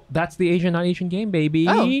 Okay, well, that's the Asian not Asian game, baby.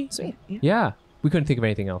 Oh, sweet. Yeah, we couldn't think of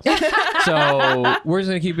anything else, so we're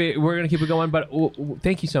gonna keep it. We're gonna keep it going. But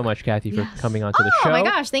thank you so much, Kathy, for coming onto the show. Oh my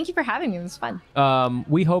gosh, thank you for having me. It was fun.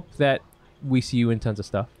 We hope that we see you in tons of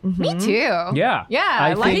stuff. Me too. Yeah, Yeah,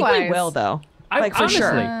 I likewise. think we will, though. Like, for honestly,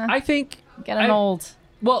 sure. I think Getting old.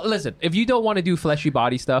 Well, listen, if you don't want to do fleshy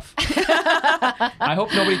body stuff, I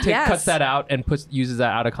hope nobody cuts that out and uses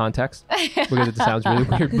that out of context because it sounds really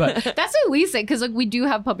weird. But That's what we say, because like we do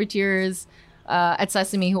have puppeteers at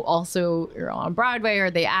Sesame who also are on Broadway, or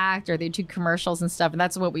they act, or they do commercials and stuff, and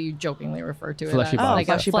that's what we jokingly refer to Fleshy it as. body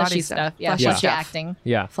Like stuff. fleshy stuff. Yeah, Fleshy fleshy stuff. acting.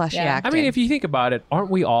 yeah, Fleshy Yeah. acting. I mean, if you think about it, aren't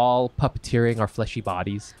we all puppeteering our fleshy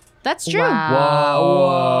bodies? That's true. Wow. Whoa.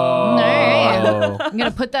 All right. I'm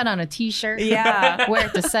gonna put that on a T-shirt. Yeah. Wear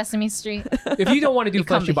it to Sesame Street. If you don't want to do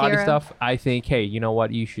Become fleshy the body hero. stuff, I think, hey, you know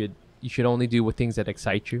what? You should only do with things that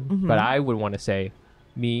excite you. But I would want to say,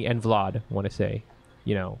 me and Vlad want to say,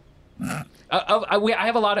 you know, I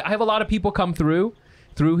have a lot of people come through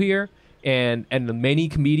here, and many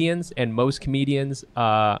comedians and most comedians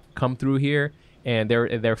come through here, and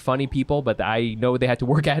they're funny people, but I know they had to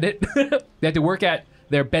work at it. They had to work at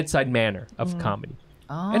their bedside manner of comedy.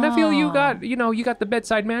 Oh. And I feel you got the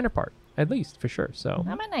bedside manner part, at least, for sure. So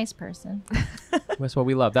I'm a nice person. that's what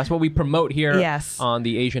we love. That's what we promote here Yes. on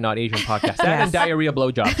the Asian Not Asian podcast. That Yes. and diarrhea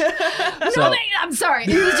blowjobs. No, I'm sorry.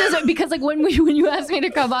 It was just because like when you asked me to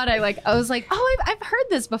come on, I was like, oh, I've heard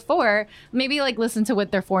this before. Maybe like listen to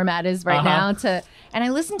what their format is right now and I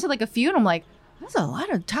listened to like a few, and I'm like, there's a lot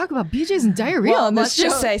of talk about BJ's and diarrhea Well, on let's this show.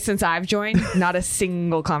 just say, since I've joined, not a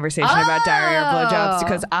single conversation about diarrhea or blowjobs,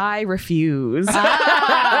 because I refuse. Okay,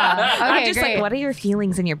 I'm just great. like, what are your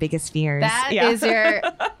feelings and your biggest fears? That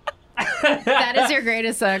is your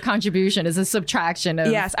greatest contribution, is a subtraction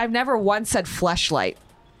of. Yes, I've never once said fleshlight.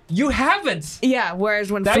 You haven't. Yeah,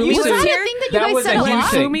 whereas when That Fumi used was to- Was that here, a thing that you That guys was said a a huge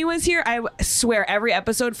lot? thing. Fumi was here, I swear every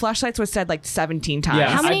episode fleshlights was said like 17 times. Yeah,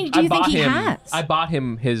 How many do you think bought he him, has? I bought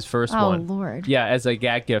him his first Oh, one. Lord. Yeah, as a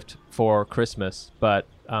gag gift for Christmas, but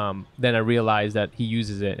then I realized that he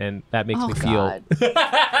uses it, and that makes Oh, me feel. God.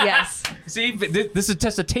 Yes, See, this is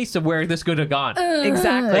just a taste of where this could have gone.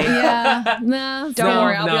 exactly. Yeah. No. Don't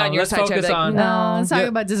worry, I'll be no, on your let's side. focus Like, on- No, let's talk Yeah.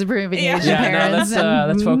 about disapproving Yeah. Asian Yeah, no, parents.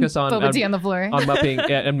 let's focus on boba tea on the floor.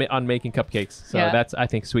 on making cupcakes. So Yeah. that's, I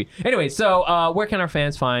think, sweet. Anyway, so where can our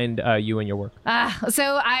fans find you and your work?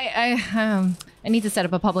 So I need to set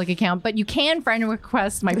up a public account, but you can friend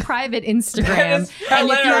request my private Instagram. And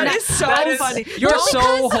if you're That not, is so funny. You're Well, so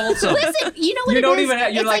because- wholesome. listen, you know what You it don't is? even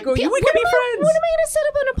have- you're It's like, oh, we what can be am I- friends. What am I going to set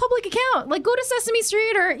up on a public account? Like, go to Sesame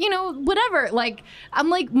Street or, whatever. Like, I'm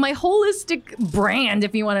like, my holistic brand,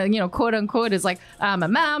 if you want to, quote unquote, is like, I'm a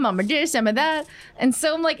mom, I'm a this, I'm a that. And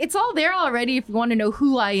so I'm like, it's all there already if you want to know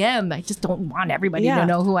who I am. I just don't want everybody Yeah. to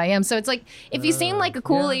know who I am. So it's like, if you seem like a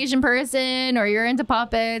cool Asian person, or you're into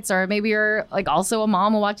puppets, or maybe you're like also a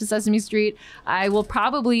mom who watches Sesame Street, I will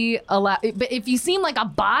probably allow. But if you seem like a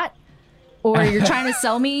bot, or you're trying to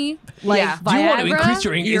sell me like Yeah. Do you want to Viagra, increase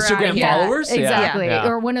your You're Instagram out of followers? yeah, exactly. Yeah.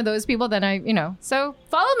 Or one of those people, then So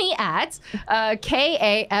follow me at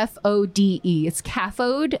KAFODE. It's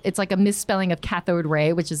cathode. It's like a misspelling of cathode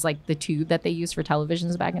ray, which is like the tube that they used for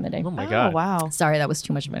televisions back in the day. Oh my Oh, god! wow. Sorry, that was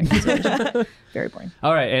too much of an exaggeration. Very boring.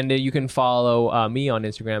 All right, and you can follow me on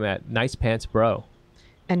Instagram at nicepantsbro.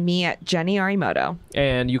 And me at Jenny Arimoto.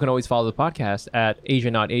 And you can always follow the podcast at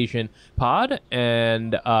Asian Not Asian Pod.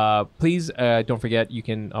 And please don't forget, you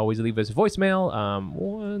can always leave us a voicemail.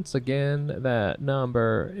 Once again, that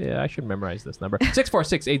number, I should memorize this number,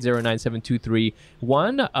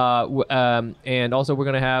 646-809-7231. And also, we're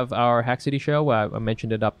going to have our Hack City show. I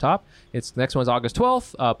mentioned it up top. The next one is August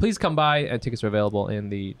 12th. Please come by, and tickets are available in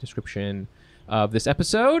the description of this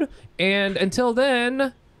episode. And until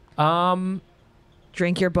then,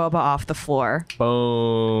 drink your boba off the floor.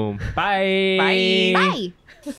 Boom. Bye. Bye. Bye.